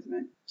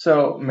advertisement?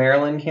 So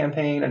Maryland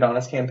campaign,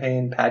 Adonis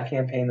campaign, Pad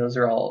campaign, those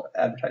are all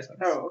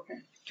advertisements. Oh, okay.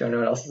 Do you know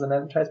what else is an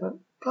advertisement?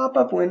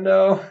 Pop-up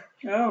window.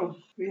 Oh,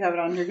 we have it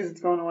on here because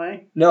it's going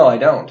away? No, I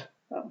don't.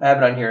 Oh. I have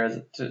it on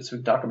here so we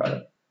can talk about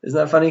it. Isn't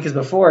that funny? Because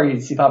before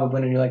you'd see pop-up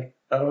window and you're like,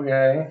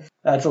 okay,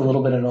 that's a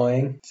little bit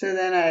annoying. So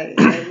then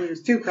I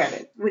lose 2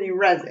 credits when you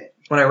res it.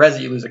 When I res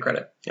it, you lose a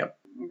credit. Yep.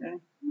 Okay.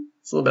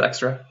 It's a little bit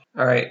extra.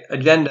 All right,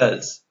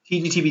 agendas.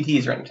 TGTBT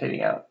is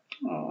rotating out.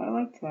 Oh, I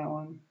liked that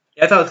one.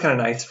 Yeah, I thought it was kind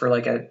of nice for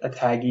like a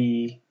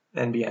taggy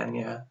NBN,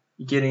 yeah.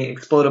 Getting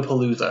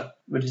Explodapalooza,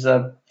 which is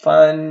a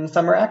fun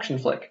summer action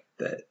flick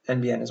that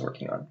NBN is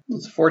working on.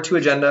 It's a 4-2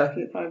 agenda.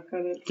 Get 5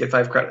 credits. Get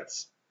 5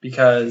 credits.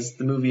 Because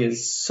the movie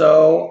is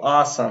so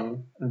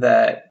awesome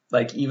that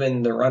like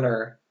even the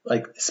runner,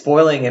 like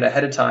spoiling it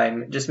ahead of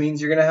time just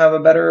means you're going to have a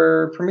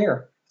better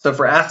premiere. So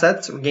for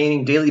assets, we're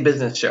gaining Daily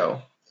Business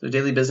Show. So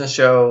Daily Business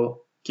Show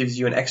gives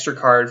you an extra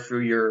card through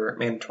your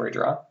mandatory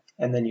draw,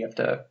 and then you have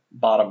to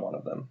bottom one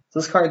of them. So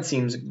this card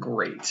seems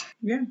great.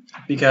 Yeah.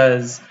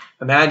 Because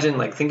imagine,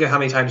 like, think of how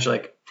many times you're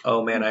like,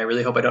 oh man, I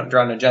really hope I don't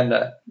draw an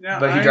agenda. Yeah,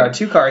 but if you draw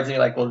 2 cards and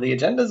you're like, well, the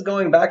agenda's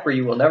going back where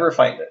you will never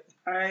find it.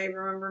 I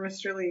remember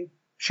Mr. Lee.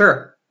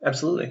 Sure,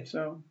 absolutely.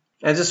 So.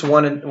 And it's just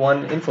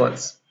one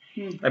influence.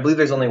 Hmm. I believe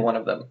there's only one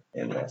of them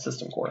in the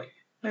system core.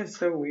 That's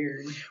so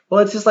weird. Well,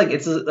 it's like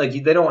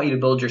they don't want you to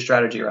build your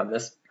strategy around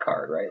this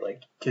card, right?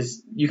 Like,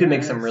 because you could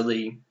make some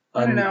really.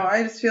 I don't know.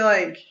 I just feel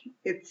like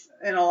it's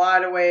in a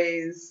lot of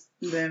ways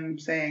them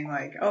saying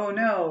like, "Oh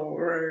no,"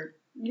 or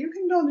 "You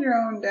can build your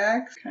own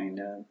decks," kind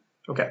of.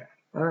 Okay.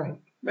 All right.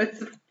 But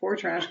it's 4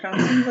 trash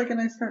cards. Seems like a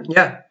nice card.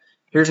 Yeah.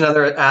 Here's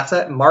another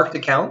asset: marked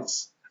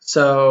accounts.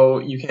 So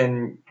you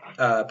can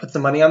put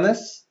some money on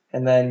this,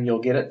 and then you'll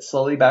get it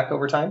slowly back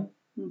over time.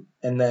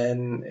 And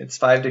then it's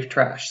 5 to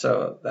trash,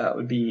 so that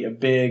would be a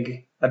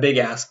big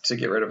ask to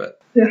get rid of it.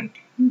 Yeah,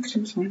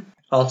 that's fine.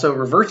 Also,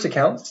 reverse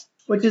accounts,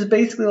 which is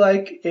basically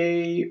like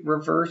a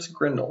reverse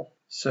Grindle.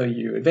 So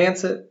you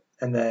advance it,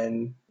 and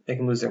then they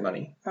can lose their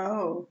money.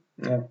 Oh,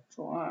 yeah, that's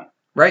a lot.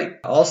 Right.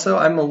 Also,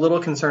 I'm a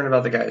little concerned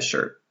about the guy's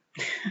shirt.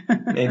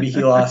 Maybe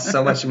he lost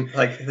so much,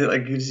 like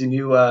gives you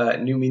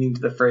new meaning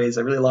to the phrase.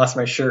 I really lost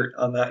my shirt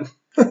on that.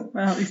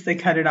 Well, at least they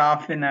cut it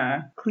off in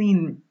a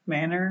clean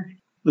manner.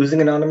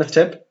 Losing anonymous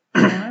tip.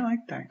 Yeah, I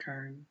like that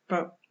card.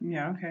 But,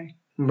 yeah, okay.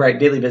 Right,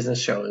 Daily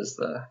Business Show is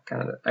the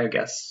kind of, I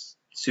guess,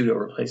 pseudo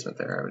replacement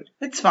there.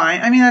 It's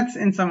fine. I mean, that's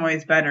in some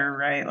ways better,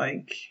 right?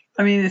 Like,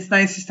 I mean, it's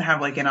nice just to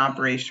have like an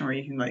operation where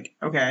you can like,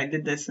 okay, I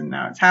did this and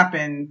now it's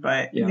happened.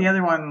 But the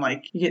other one,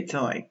 like, you get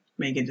to like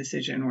make a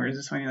decision. Whereas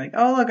this one, you're like,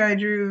 oh, look, I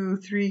drew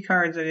 3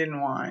 cards I didn't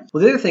want.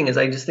 Well, the other thing is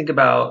I just think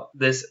about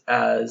this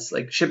as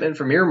like shipment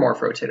from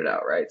Mirrormorph rotated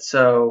out, right?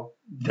 So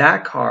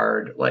that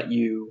card let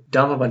you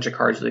dump a bunch of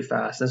cards really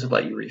fast. This would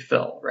let you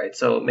refill, right?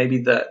 So maybe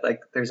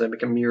there's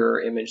like a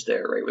mirror image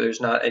there, right? Where there's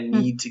not a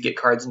need to get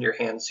cards in your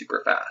hand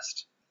super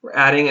fast. We're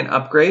adding an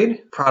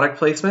upgrade, product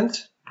placement.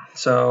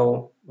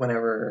 So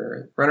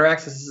whenever runner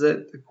accesses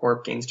it, the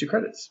Corp gains 2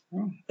 credits.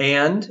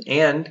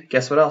 And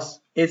guess what else?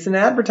 It's an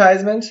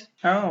advertisement.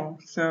 Oh,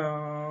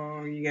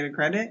 so you get a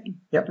credit?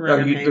 Yep. The No,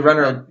 runner pays the a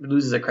runner credit.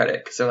 loses a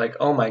credit because they're like,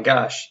 oh my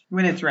gosh,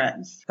 When it's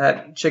res.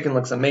 that chicken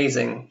looks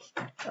amazing.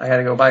 I got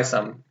to go buy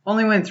some.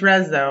 Only when it's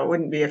res, though. It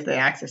wouldn't be if they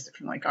accessed it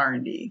from like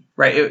R&D.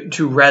 Right.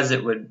 To res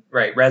it would,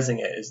 right. Resing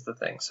it is the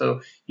thing.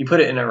 So you put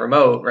it in a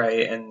remote,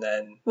 right? And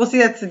then. Well, see,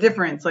 that's the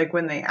difference. Like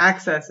when they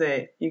access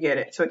it, you get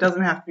it. So it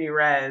doesn't have to be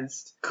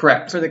resed.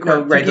 Correct. For the no,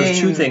 Corp right. to Those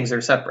two gain- things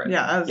are separate.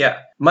 Yeah. Yeah.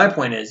 My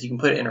point is you can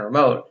put it in a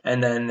remote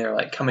and then they're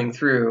like coming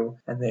through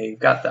and they've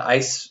got the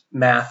ice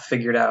math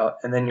figured out.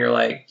 And then you're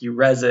like, you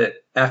res it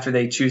after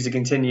they choose to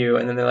continue.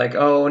 And then they're like,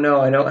 oh no,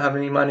 I don't have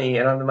any money.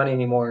 I don't have the money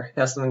anymore.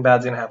 Now something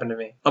bad's going to happen to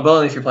me. But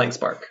only if you're playing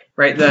Spark,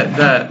 right?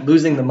 The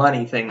losing the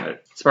money thing,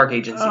 Spark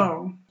agency.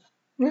 Oh.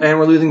 And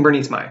we're losing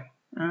Bernice Mai.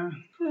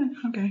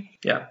 Okay.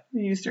 Yeah.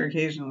 We used her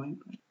occasionally,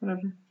 but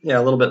whatever. Yeah,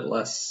 a little bit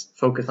less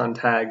focus on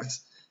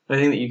tags. The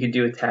thing that you could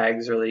do with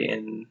tags really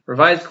in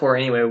Revised Core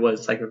anyway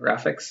was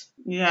psychographics.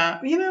 Yeah.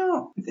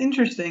 It's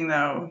interesting,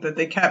 though, that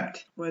they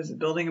kept,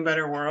 Building a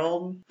Better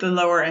World, the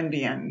lower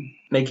NBN.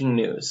 Making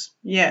news.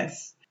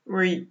 Yes.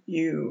 Where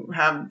you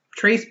have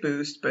trace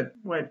boost, but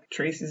what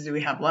traces do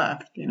we have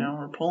left?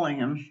 We're pulling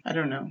them. I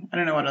don't know. I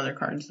don't know what other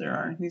cards there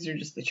are. These are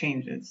just the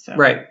changes. So.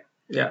 Right.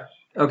 Yeah.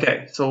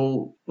 Okay,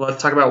 so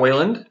let's talk about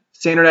Wayland.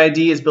 Standard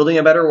ID is Building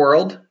a Better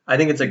World. I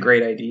think it's a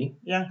great ID.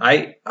 Yeah.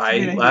 I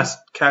last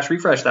cash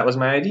refresh, that was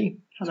my ID.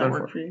 How'd that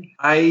work for you?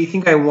 I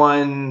think I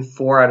won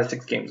 4 out of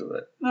 6 games with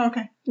it. Oh,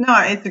 okay. No,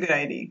 it's a good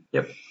ID.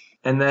 Yep.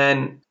 And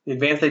then the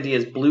advanced ID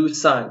is Blue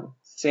Sun.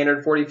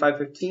 Standard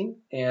 4515.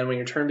 And when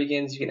your turn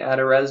begins, you can add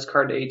a res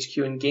card to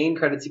HQ and gain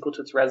credits equal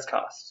to its res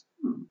cost.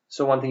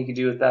 So one thing you could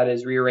do with that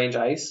is rearrange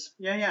ice.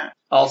 Yeah.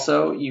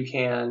 Also, you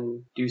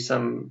can do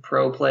some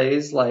pro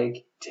plays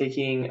like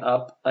taking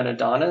up an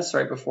Adonis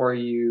right before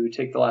you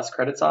take the last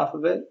credits off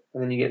of it.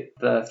 And then you get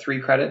the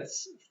 3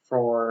 credits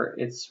for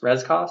its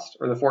res cost,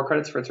 or the 4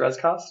 credits for its res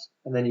cost.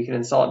 And then you can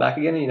install it back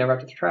again and you never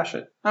have to trash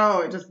it. Oh,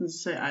 it doesn't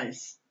say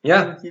ice.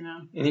 Yeah.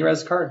 Any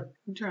res card.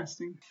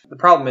 Interesting. The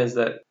problem is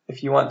that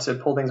if you want to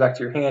pull things back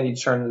to your hand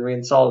each turn and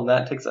reinstall them,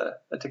 that takes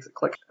a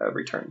click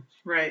every turn.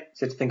 Right.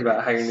 So you have to think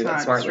about how you're going to do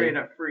that smartly. Straight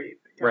up free.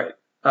 Yeah. Right.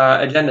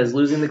 Agendas,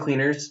 losing the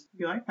cleaners.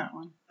 You like that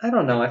one? I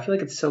don't know. I feel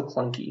like it's so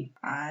clunky.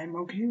 I'm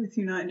okay with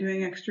you not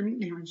doing extra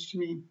meat damage to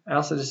me. I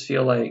also just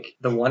feel like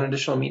the 1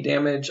 additional meat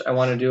damage, I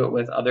want to do it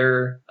with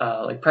other,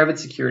 like private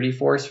security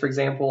force, for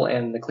example,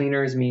 and the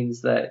cleaners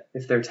means that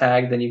if they're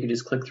tagged, then you could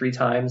just click 3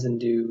 times and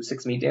do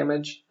 6 meat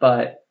damage.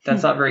 But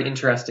that's not very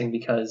interesting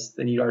because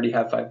then you'd already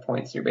have 5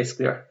 points and you're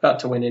basically about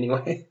to win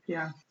anyway.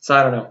 Yeah. So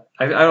I don't know.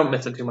 I don't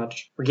miss it too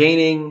much. We're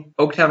gaining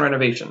Oaktown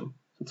Renovation.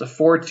 It's a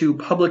 4-2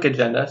 public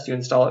agenda, so you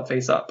install it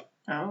face up.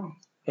 Oh.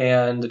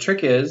 And the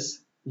trick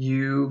is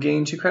you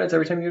gain 2 credits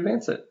every time you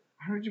advance it.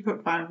 How would you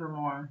put 5 or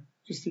more?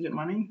 Just to get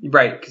money?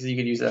 Right, because you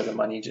could use it as a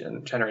money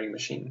generating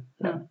machine.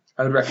 Yeah.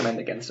 I would recommend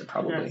against it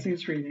probably. Yeah, it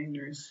seems pretty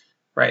dangerous.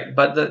 Right,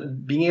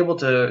 but being able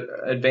to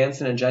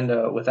advance an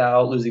agenda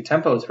without losing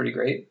tempo is pretty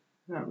great.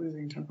 Without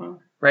losing tempo?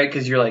 Right,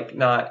 because you're like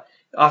not...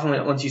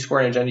 Often once you score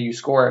an agenda, you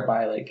score it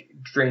by like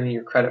draining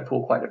your credit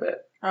pool quite a bit.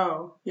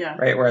 Oh, yeah.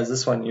 Right, whereas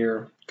this one,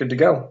 you're good to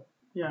go.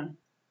 Yeah.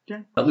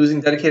 Yeah.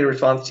 Losing dedicated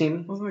response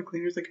team. Wasn't the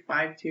cleaners like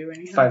 5-2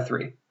 anything?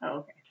 5-3. Oh,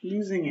 okay.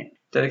 Losing it.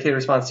 Dedicated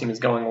response team is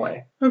going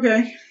away.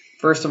 Okay.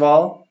 First of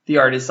all, the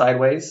art is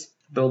sideways.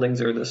 Buildings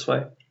are this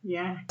way.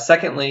 Yeah.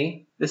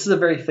 Secondly, this is a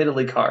very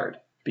fiddly card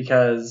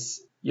because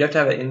you have to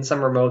have it in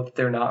some remote that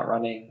they're not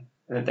running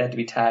and that they have to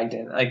be tagged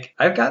in. Like,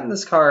 I've gotten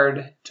this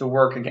card to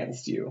work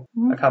against you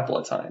a couple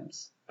of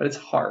times, but it's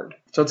hard.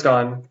 So it's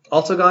gone.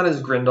 Also gone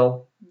is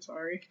Grindel. I'm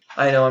sorry.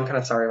 I know, I'm kind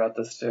of sorry about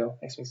this too.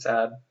 Makes me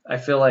sad. I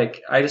feel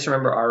like I just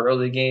remember our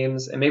early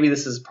games, and maybe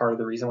this is part of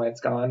the reason why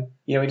it's gone.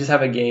 You know, we just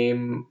have a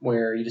game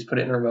where you just put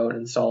it in a remote,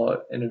 install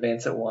it, and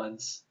advance it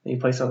once. And you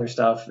play some other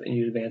stuff, and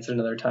you advance it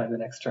another time the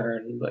next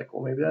turn. And you're like,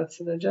 well, maybe that's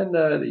an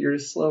agenda that you're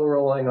just slow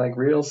rolling, like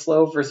real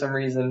slow for some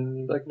reason. And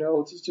you're like,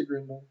 no, it's just a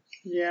green one.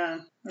 Yeah.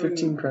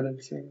 15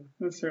 credits. Yeah.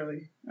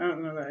 Necessarily. I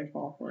don't know that I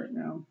fall for it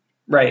now.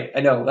 Right, I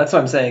know. That's what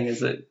I'm saying,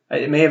 is that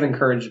it may have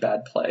encouraged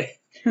bad play.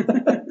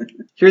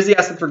 Here's the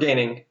asset for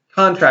gaining.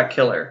 Contract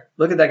killer.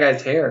 Look at that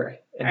guy's hair.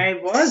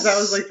 That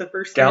was like the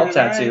first scalp thing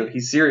tattoo.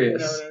 He's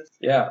serious. noticed.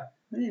 Yeah.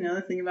 You know,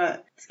 the thing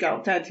about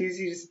scalp tattoos,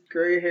 you just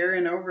grow your hair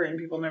in over it and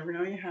people never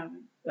know you have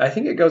it. I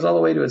think it goes all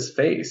the way to his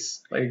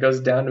face. Like, it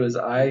goes down to his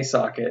eye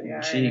socket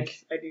and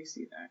cheek. I do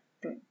see that.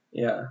 But...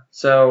 Yeah.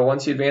 So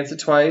once you advance it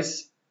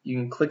twice, you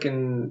can click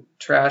and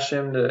trash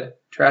him to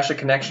trash a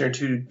connection or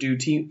to do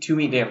 2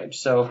 meat damage.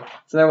 So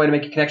it's another way to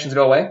make your connections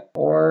go away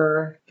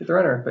or get the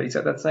runner. But he's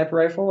got that sniper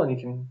rifle and you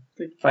can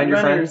find your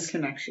friends.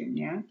 Connection,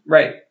 yeah?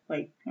 Right.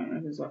 Like, I don't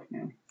know who's left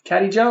now.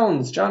 Caddy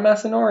Jones, John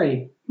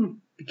Massanori.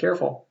 Be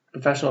careful.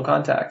 Professional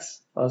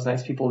contacts. All those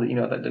nice people that you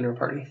know at that dinner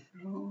party.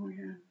 Oh,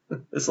 yeah.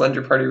 This will end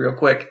your party real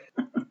quick.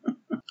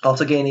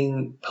 Also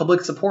gaining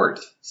public support.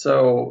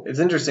 So it's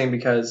interesting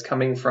because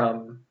coming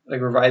from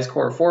like Revised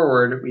Core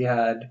forward, we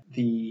had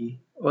it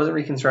wasn't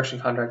Reconstruction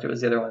Contract, it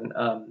was the other one.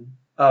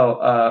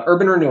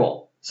 Urban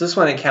Renewal. So this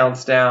one, it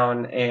counts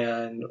down,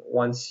 and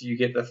once you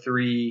get the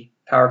 3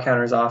 power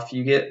counters off,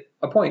 you get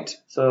a point.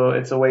 So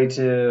it's a way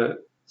to,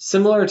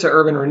 similar to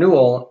urban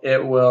renewal,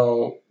 it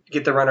will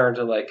get the runner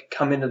to like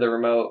come into the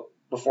remote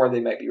before they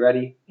might be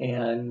ready,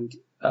 and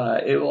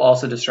it will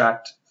also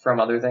distract from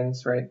other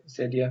things, right? That's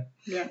the idea.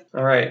 Yeah.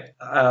 All right.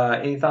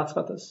 Any thoughts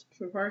about this?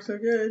 So far, so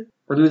good.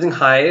 We're losing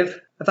Hive.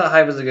 I thought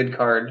Hive was a good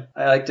card.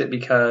 I liked it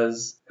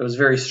because it was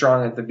very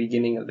strong at the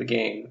beginning of the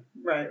game.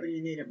 Right, when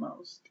you need it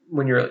most.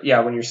 When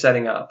you're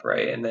setting up,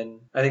 right? And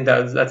then I think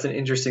that's an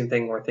interesting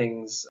thing where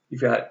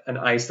you've got an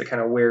ice that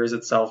kind of wears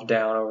itself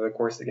down over the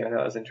course of the game. I thought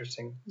that was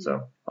interesting. Mm-hmm.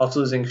 So also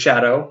losing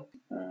Shadow,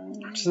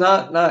 which is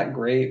not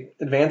great.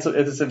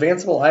 It's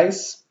advanceable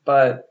ice,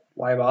 but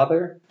why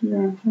bother?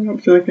 Yeah, I don't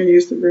feel like I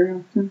used it very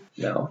often.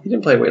 No, he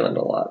didn't play Wayland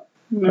a lot.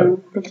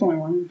 No, that's only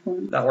one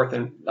point. Not worth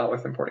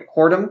importing.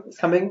 Whoredom is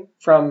coming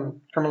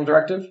from Terminal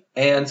Directive.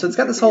 And so it's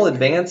got this whole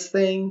advance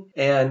thing,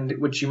 and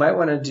which you might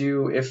want to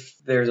do if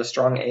there's a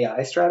strong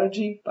AI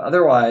strategy. But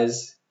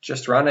otherwise,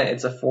 just run it.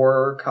 It's a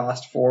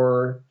 4-cost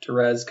 4 to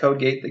res code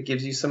gate that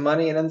gives you some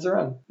money and ends the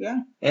run.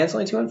 Yeah. And it's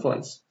only 2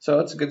 influence.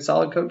 So it's a good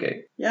solid code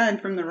gate. Yeah, and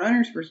from the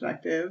runner's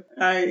perspective,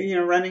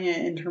 running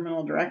it in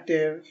Terminal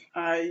Directive,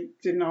 I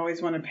didn't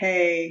always want to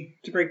pay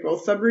to break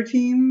both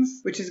subroutines,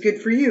 which is good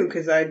for you,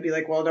 because I'd be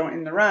like, well, don't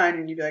end the run,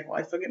 and you'd be like, well,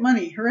 I still get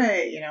money,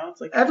 hooray,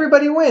 it's like...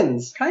 Everybody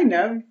wins! Kind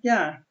of,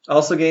 yeah.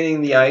 Also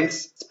gaining the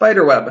ice,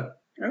 Spiderweb.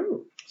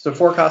 Oh. So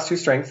 4 cost 2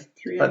 strength,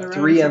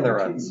 3 in the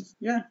runs.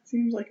 Yeah,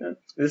 seems like a...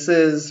 This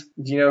is,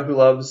 do you know who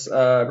loves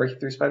breaking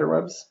through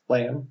spiderwebs?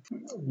 Lamb.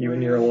 You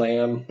and your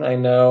lamb. I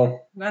know.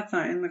 That's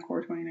not in the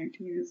Core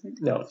 2019, is it?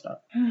 No, it's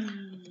not.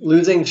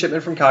 Losing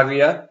Shipment from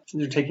Kaguya.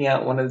 You're taking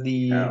out one of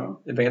the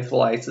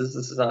advanceable ices.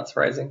 This is not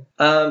surprising.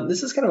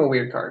 This is kind of a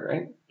weird card,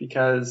 right?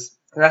 Because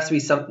there has to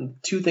be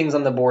 2 things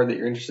on the board that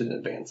you're interested in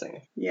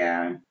advancing.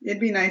 Yeah.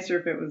 It'd be nicer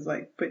if it was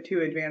like put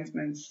 2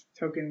 advancements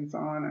tokens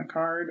on a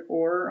card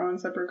or on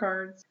separate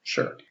cards.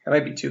 Sure. That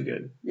might be too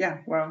good. Yeah.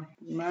 Well,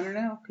 doesn't matter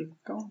now because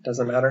it's gone.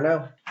 Doesn't matter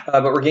now.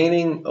 But we're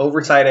gaining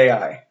Oversight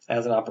AI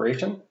as an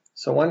operation.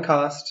 So 1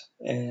 cost,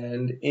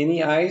 and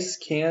any ice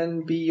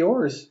can be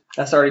yours.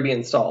 That's already been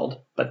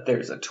installed, but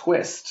there's a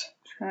twist.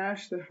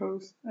 Trash the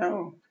host.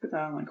 Oh, put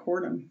that on like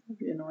Whoredom. That'd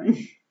be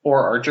annoying.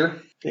 Or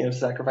Archer. You have to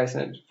sacrifice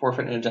and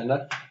forfeit an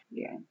agenda.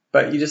 Yeah.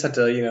 But you just have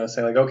to,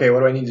 say like, okay, what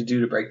do I need to do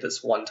to break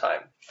this one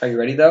time? Are you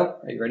ready though?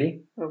 Are you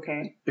ready?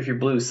 Okay. If you're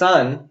Blue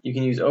Sun, you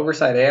can use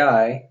Oversight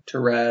AI to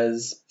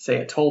res,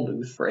 say, a toll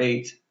booth for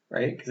 8,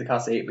 right? Because it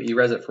costs 8, but you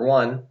res it for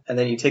 1, and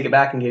then you take it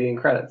back and get it in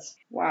credits.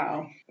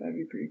 Wow. That'd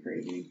be pretty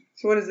crazy.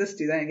 So what does this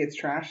do then? It gets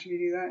trashed if you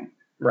do that?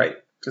 Right.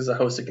 Because the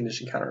hosted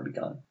condition counter will be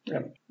gone.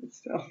 Yep. But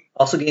still.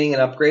 Also gaining an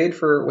upgrade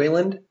for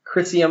Wayland,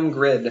 Chrysium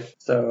Grid.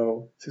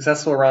 So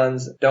successful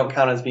runs don't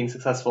count as being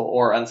successful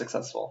or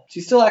unsuccessful. So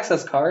you still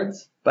access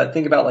cards, but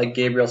think about like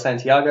Gabriel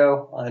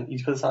Santiago.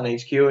 You put this on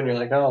HQ and you're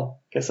like, oh,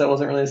 guess that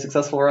wasn't really a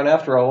successful run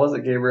after all, was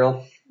it,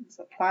 Gabriel? It's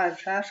a 5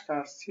 trash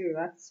cost too.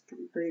 That's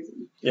pretty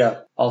crazy. Yeah.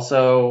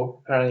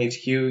 Also, put on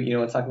HQ,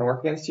 it's not going to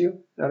work against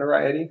you?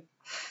 Notoriety.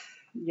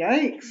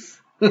 Yikes.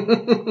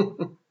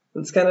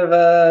 It's kind of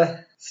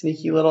a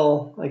sneaky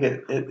little, like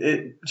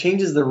it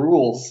changes the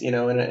rules, in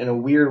a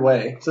weird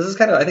way. So this is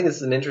I think this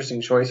is an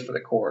interesting choice for the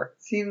core.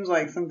 Seems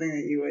like something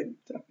that you would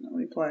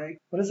definitely play.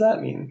 What does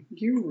that mean?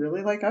 You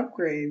really like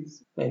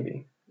upgrades.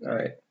 Maybe. All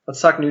right. Let's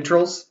talk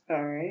neutrals.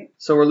 All right.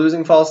 So we're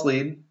losing False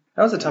Lead.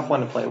 That was a tough one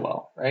to play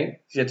well,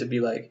 right? You have to be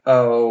like,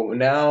 oh,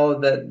 now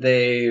that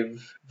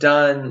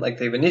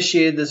they've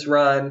initiated this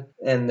run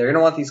and they're going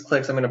to want these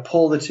clicks, I'm going to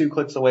pull the 2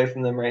 clicks away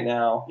from them right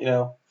now,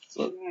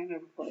 So, I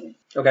never played.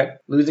 Okay.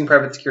 Losing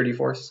Private Security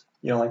Force.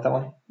 You don't like that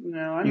one?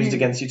 No, Used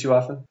against you too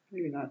often?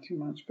 Maybe not too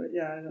much, but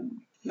yeah, I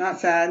don't. Not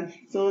sad.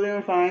 Still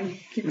doing fine.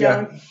 Keep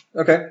going.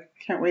 Okay.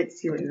 Can't wait to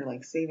see what you're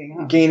saving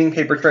up. Gaining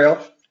Paper Trail.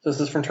 So this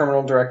is from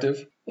Terminal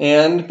Directive.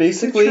 And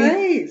basically... It's a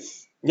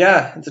trace!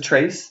 Yeah, it's a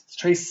trace. It's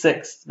trace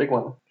 6. It's a big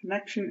one.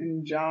 Connection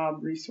and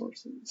job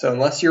resources. So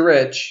unless you're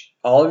rich,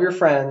 all of your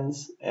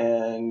friends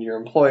and your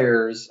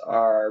employers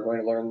are going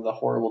to learn the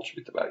horrible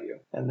truth about you.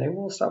 And they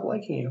will stop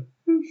liking you.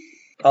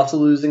 Also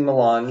losing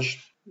Melange.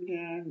 Yeah,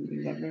 I didn't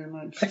do that very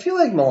much. I feel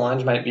like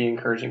Melange might be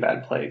encouraging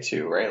bad play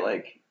too, right?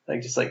 Like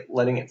just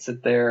letting it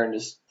sit there and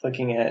just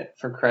clicking it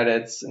for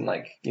credits and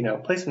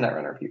play some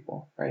Netrunner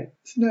people, right?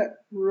 It's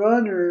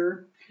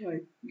Netrunner.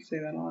 You say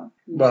that a lot.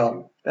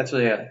 Well, that's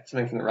really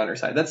something from the runner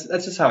side. That's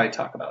just how I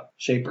talk about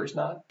Shapers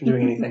not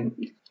doing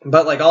anything.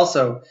 But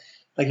also,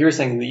 you were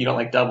saying that you don't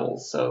like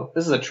doubles, so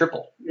this is a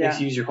triple. Yeah. You have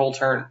to use your whole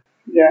turn.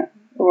 Yeah, it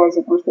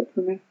wasn't worth it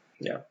for me.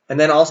 Yeah. And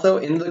then also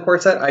in the core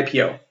set,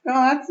 IPO. Oh,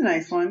 that's a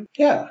nice one.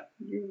 Yeah.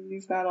 You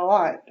used that a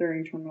lot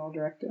during Terminal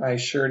Directive. I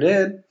sure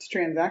did. It's a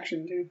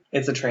transaction too.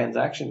 It's a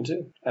transaction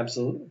too.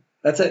 Absolutely.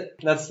 That's it.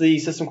 That's the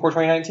System Core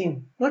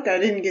 2019. Look, I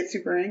didn't get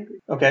super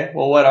angry. Okay.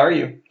 Well, what are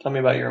you? Tell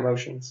me about your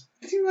emotions.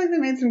 It seems like they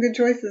made some good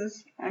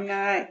choices.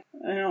 I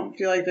don't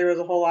feel like there was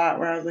a whole lot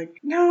where I was like,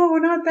 no,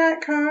 not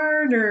that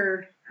card,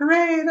 or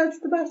hooray, that's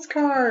the best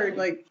card.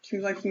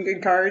 Seems like some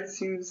good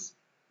cards.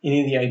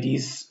 Any of the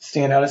IDs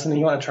stand out as something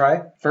you want to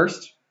try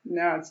first?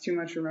 No, it's too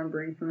much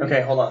remembering for me.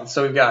 Okay, hold on.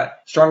 So we've got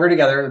Stronger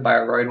Together, the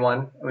Bioroid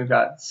one, and we've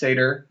got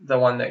Satyr, the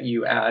one that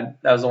you add.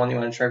 That was the one you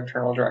wanted to try for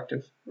Eternal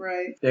Directive.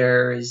 Right.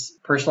 There's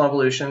Personal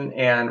Evolution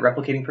and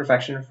Replicating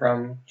Perfection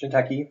from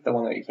Jinteki, the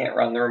one that you can't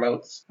run the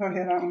remotes. Oh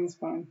yeah, that one's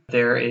fun.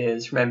 There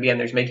is, from MBN,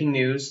 there's Making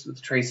News with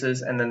the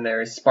traces, and then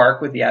there's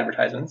Spark with the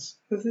advertisements.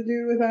 What's it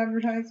do with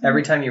advertising?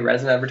 Every time you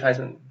res an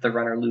advertisement, the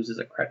runner loses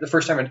a credit. The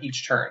first time on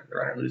each turn, the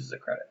runner loses a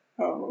credit.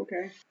 Oh,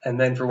 okay. And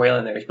then for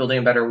Wayland, there's Building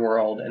a Better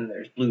World, and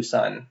there's Blue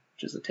Sun,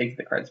 which is to take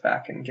the cards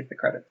back and give the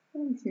credit.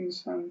 That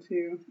seems fun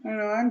too. I don't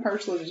know, I'm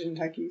partial to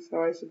Jinteki,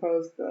 so I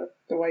suppose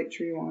the White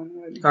Tree one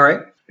would All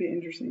right. be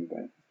interesting,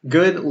 but...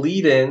 Good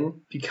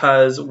lead-in,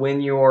 because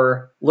when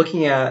you're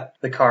looking at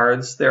the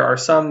cards, there are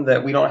some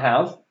that we don't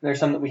have. There's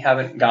some that we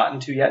haven't gotten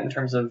to yet in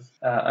terms of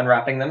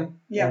unwrapping them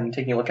and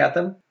taking a look at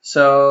them.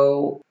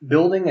 So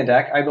building a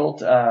deck, I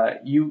built,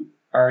 you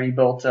already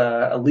built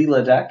a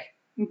Leela deck,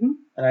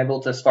 and I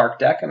built a Spark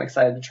deck. I'm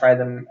excited to try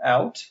them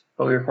out,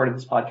 but we recorded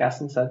this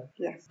podcast instead.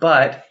 Yes.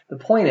 But the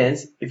point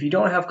is, if you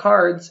don't have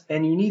cards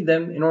and you need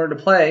them in order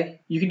to play,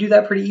 you can do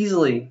that pretty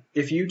easily.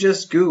 If you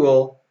just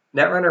Google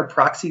Netrunner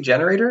Proxy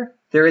Generator,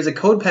 there is a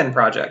CodePen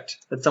project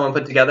that someone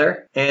put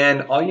together,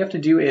 and all you have to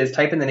do is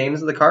type in the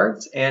names of the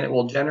cards, and it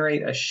will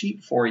generate a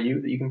sheet for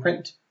you that you can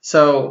print.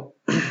 So,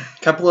 a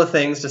couple of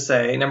things to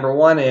say. Number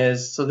one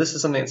is, so this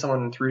is something that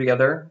someone threw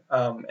together,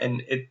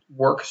 and it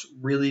works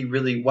really,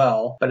 really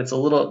well, but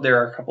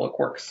there are a couple of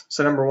quirks.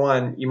 So number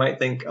one, you might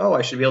think, oh,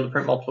 I should be able to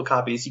print multiple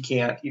copies. You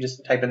can't. You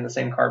just type in the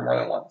same card more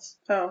than once.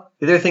 Oh.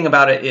 The other thing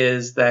about it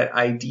is that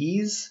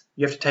IDs,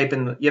 you have to type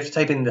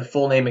in the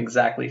full name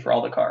exactly for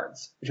all the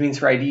cards, which means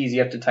for IDs, you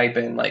have to type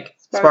in like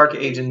Spark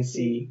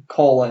Agency, :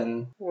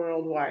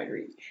 Worldwide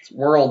Reach. It's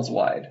worlds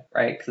wide,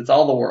 right? Because it's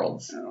all the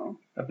worlds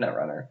of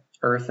Netrunner.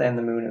 Earth and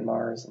the Moon and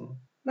Mars. And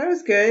that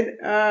was good.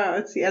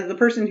 Let's see. As the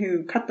person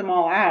who cut them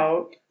all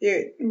out,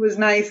 it was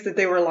nice that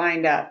they were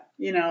lined up.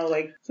 You know,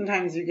 like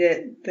sometimes you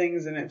get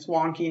things and it's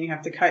wonky and you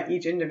have to cut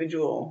each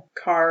individual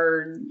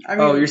card. I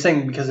mean, you're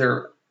saying because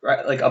they're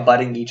like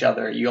abutting each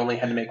other, you only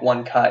had to make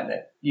one cut and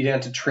you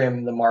didn't have to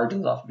trim the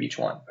margins off of each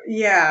one.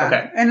 Yeah.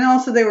 Okay. And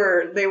also they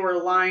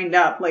were lined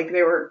up like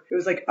it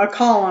was like a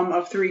column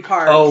of 3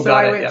 cards. Oh, so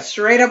got I it. went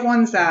straight up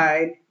one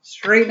side,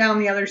 straight down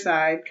the other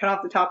side, cut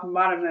off the top and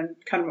bottom, and then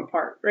cut them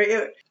apart. Right?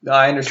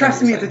 I understand.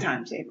 Trust me, at the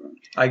time, saved them.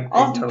 I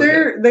totally get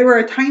it. They were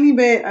a tiny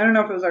bit. I don't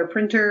know if it was our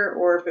printer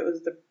or if it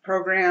was the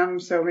program.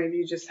 So maybe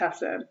you just have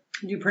to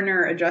do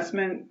printer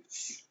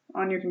adjustments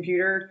on your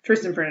computer.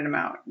 Tristan printed them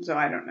out, so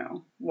I don't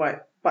know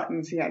what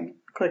buttons he had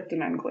clicked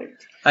and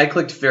unclicked. I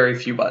clicked very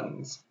few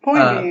buttons.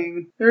 Point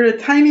being, they're a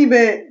tiny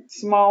bit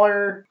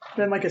smaller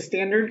than like a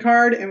standard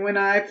card, and when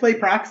I play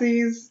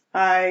proxies,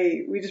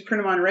 we just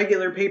print them on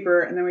regular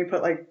paper, and then we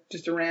put like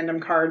just a random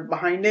card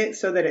behind it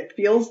so that it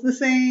feels the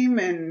same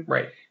and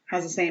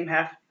has the same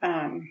heft.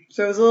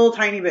 So it was a little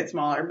tiny bit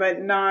smaller,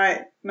 but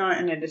not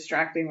in a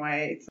distracting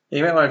way.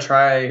 You might want to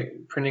try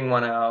printing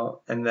one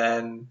out and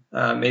then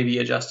maybe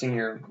adjusting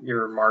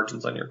your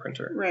margins on your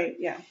printer. Right,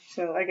 yeah.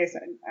 So like I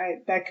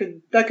said,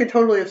 that could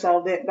totally have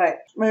solved it, but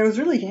it was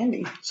really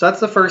handy. So that's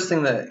the first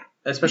thing that,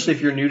 especially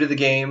if you're new to the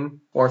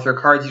game or if there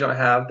are cards you don't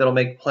have, that'll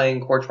make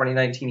playing Core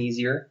 2019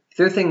 easier.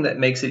 The other thing that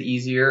makes it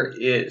easier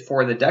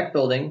for the deck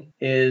building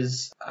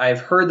is I've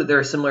heard that there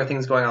are similar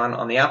things going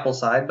on the Apple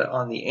side, but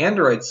on the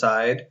Android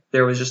side,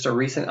 there was just a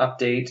recent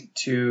update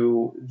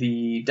to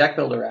the Deck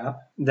Builder app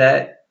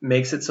that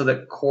makes it so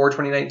that Core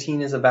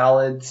 2019 is a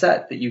valid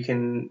set that you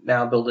can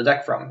now build a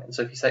deck from. And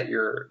so if you set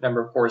your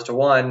number of cores to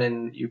 1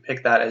 and you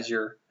pick that as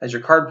your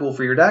card pool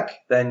for your deck,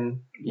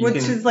 then Which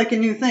is like a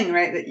new thing,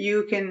 right? That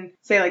you can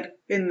say like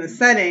in the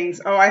settings,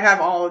 I have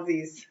all of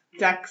these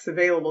decks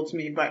available to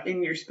me, but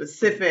in your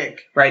specific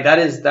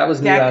that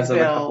was new as of a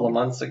build, couple of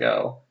months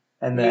ago.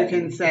 And then you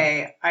can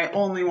say, I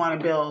only want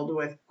to build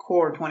with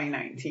Core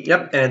 2019.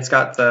 Yep, and it's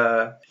got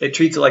it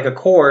treats it like a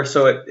core,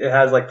 so it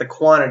has like the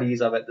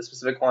quantities of it, the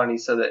specific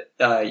quantities, so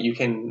that you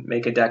can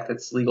make a deck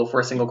that's legal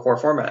for a single core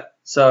format.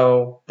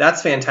 So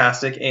that's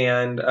fantastic.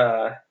 And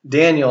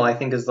Daniel, I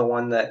think, is the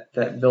one that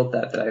built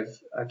that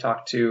I've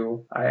talked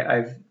to.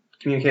 I've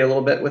communicated a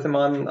little bit with him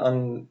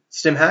on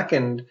StimHack,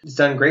 and he's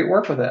done great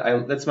work with it.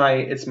 It's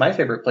my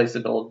favorite place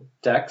to build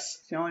decks.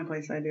 It's the only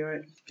place I do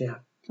it. Yeah.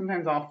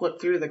 Sometimes I'll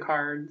flip through the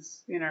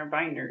cards in our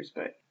binders,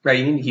 but... Right,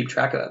 you need to keep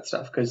track of that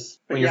stuff, because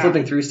when you're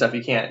flipping through stuff,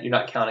 you're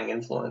not counting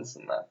influence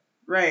and that.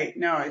 Right,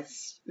 no,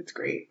 it's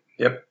great.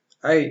 Yep.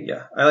 I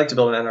like to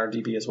build an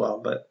NRDB as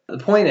well, but the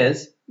point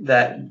is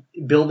that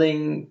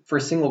building for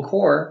single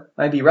core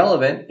might be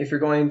relevant if you're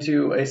going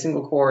to a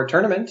single core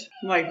tournament.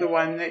 Like the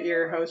one that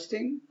you're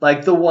hosting?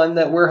 Like the one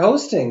that we're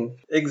hosting.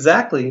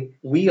 Exactly.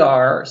 We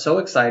are so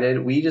excited.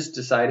 We just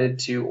decided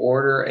to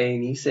order a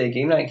Nisei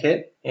Game Night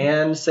kit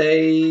and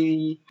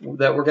say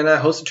that we're going to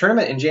host a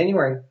tournament in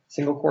January,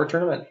 single core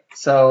tournament.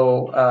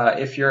 So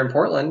if you're in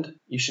Portland,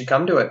 you should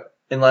come to it.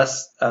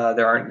 Unless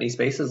there aren't any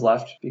spaces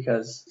left,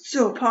 because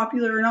so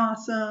popular and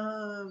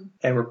awesome.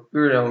 And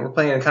we're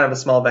playing in kind of a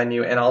small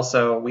venue, and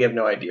also we have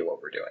no idea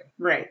what we're doing.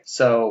 Right.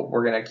 So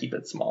we're gonna keep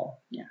it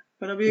small. Yeah.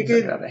 But it'll be a things that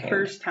good get out of hand.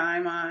 first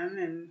time on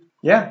and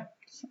Yeah.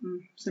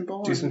 something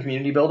simple. Do some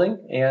community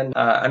building, and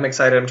I'm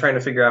excited. I'm trying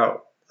to figure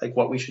out like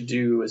what we should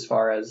do as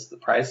far as the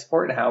prize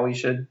support and how we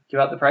should give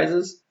out the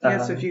prizes.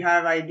 Yeah, so if you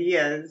have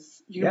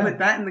ideas, you can put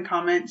that in the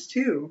comments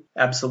too.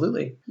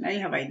 Absolutely. Now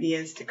you have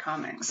ideas to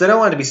comment. Because I don't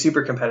want it to be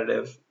super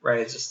competitive, right?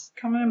 It's just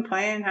coming and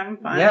playing, having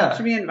fun. Yeah. It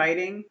should be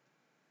inviting.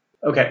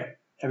 Okay.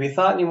 Have you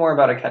thought any more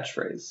about a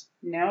catchphrase?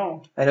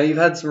 No. I know you've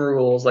had some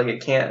rules, like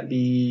it can't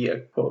be a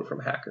quote from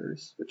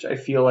Hackers, which I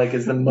feel like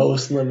is the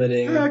most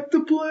limiting. Hack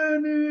the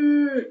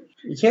planet!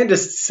 You can't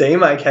just say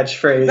my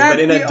catchphrase, That's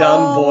but in a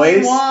dumb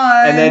voice,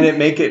 one. and then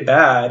make it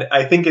bad.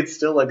 I think it's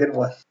still a good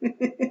one.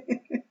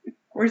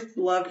 Where's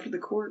the love for the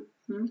Corp?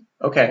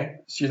 Okay,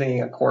 so you're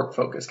thinking a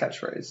Corp-focused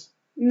catchphrase.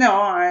 No,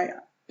 I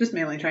just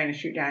mainly trying to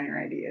shoot down your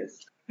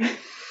ideas.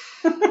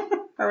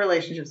 Our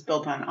relationship's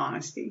built on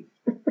honesty.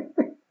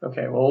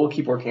 Okay, well, we'll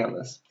keep working on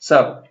this.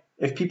 So,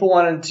 if people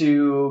wanted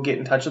to get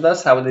in touch with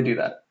us, how would they do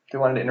that? If they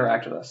wanted to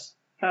interact with us?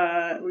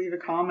 Leave a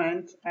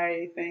comment,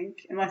 I think.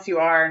 Unless you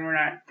are and we're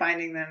not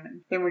finding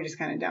them, then we're just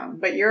kind of down.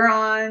 But you're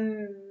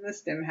on the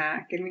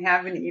StimHack, and we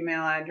have an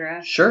email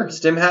address. Sure,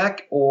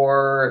 StimHack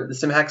or the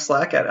StimHack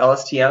Slack at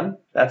LSTM.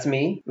 That's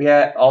me. We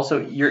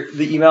also,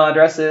 the email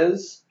address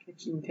is?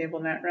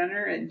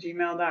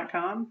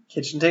 kitchentablenetrunner@gmail.com.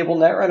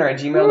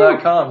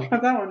 kitchentablenetrunner@gmail.com.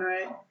 Got that one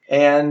right.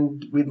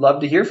 And we'd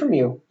love to hear from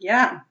you.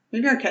 Yeah.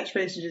 Maybe our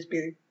catchphrase should just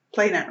be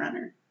play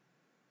Netrunner.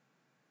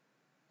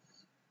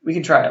 We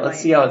can try it.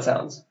 Let's see how it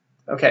sounds.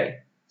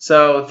 Okay.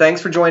 So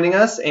thanks for joining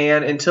us.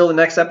 And until the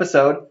next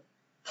episode,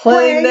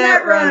 play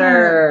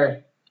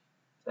Netrunner!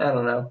 I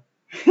don't know.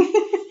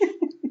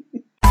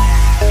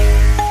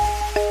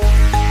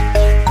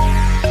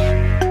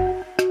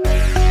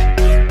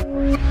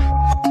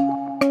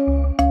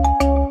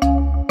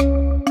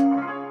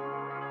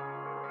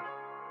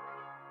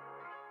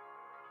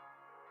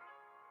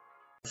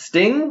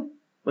 Sting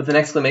with an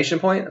exclamation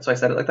point. That's why I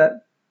said it like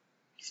that.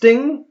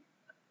 Sting.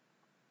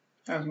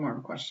 That was more of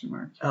a question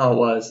mark. Oh, it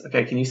was.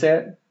 Okay, can you say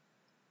it?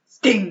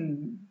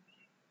 Sting.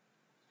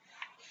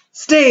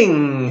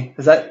 Sting.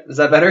 Is that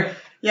better?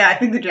 Yeah, I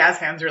think the jazz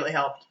hands really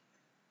helped.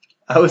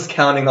 I was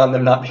counting on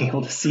them not being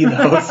able to see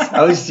those.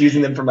 I was just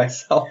using them for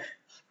myself.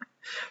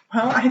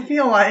 Well, I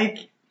feel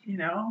like,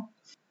 no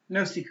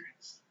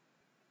secrets.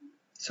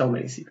 So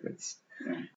many secrets. Yeah.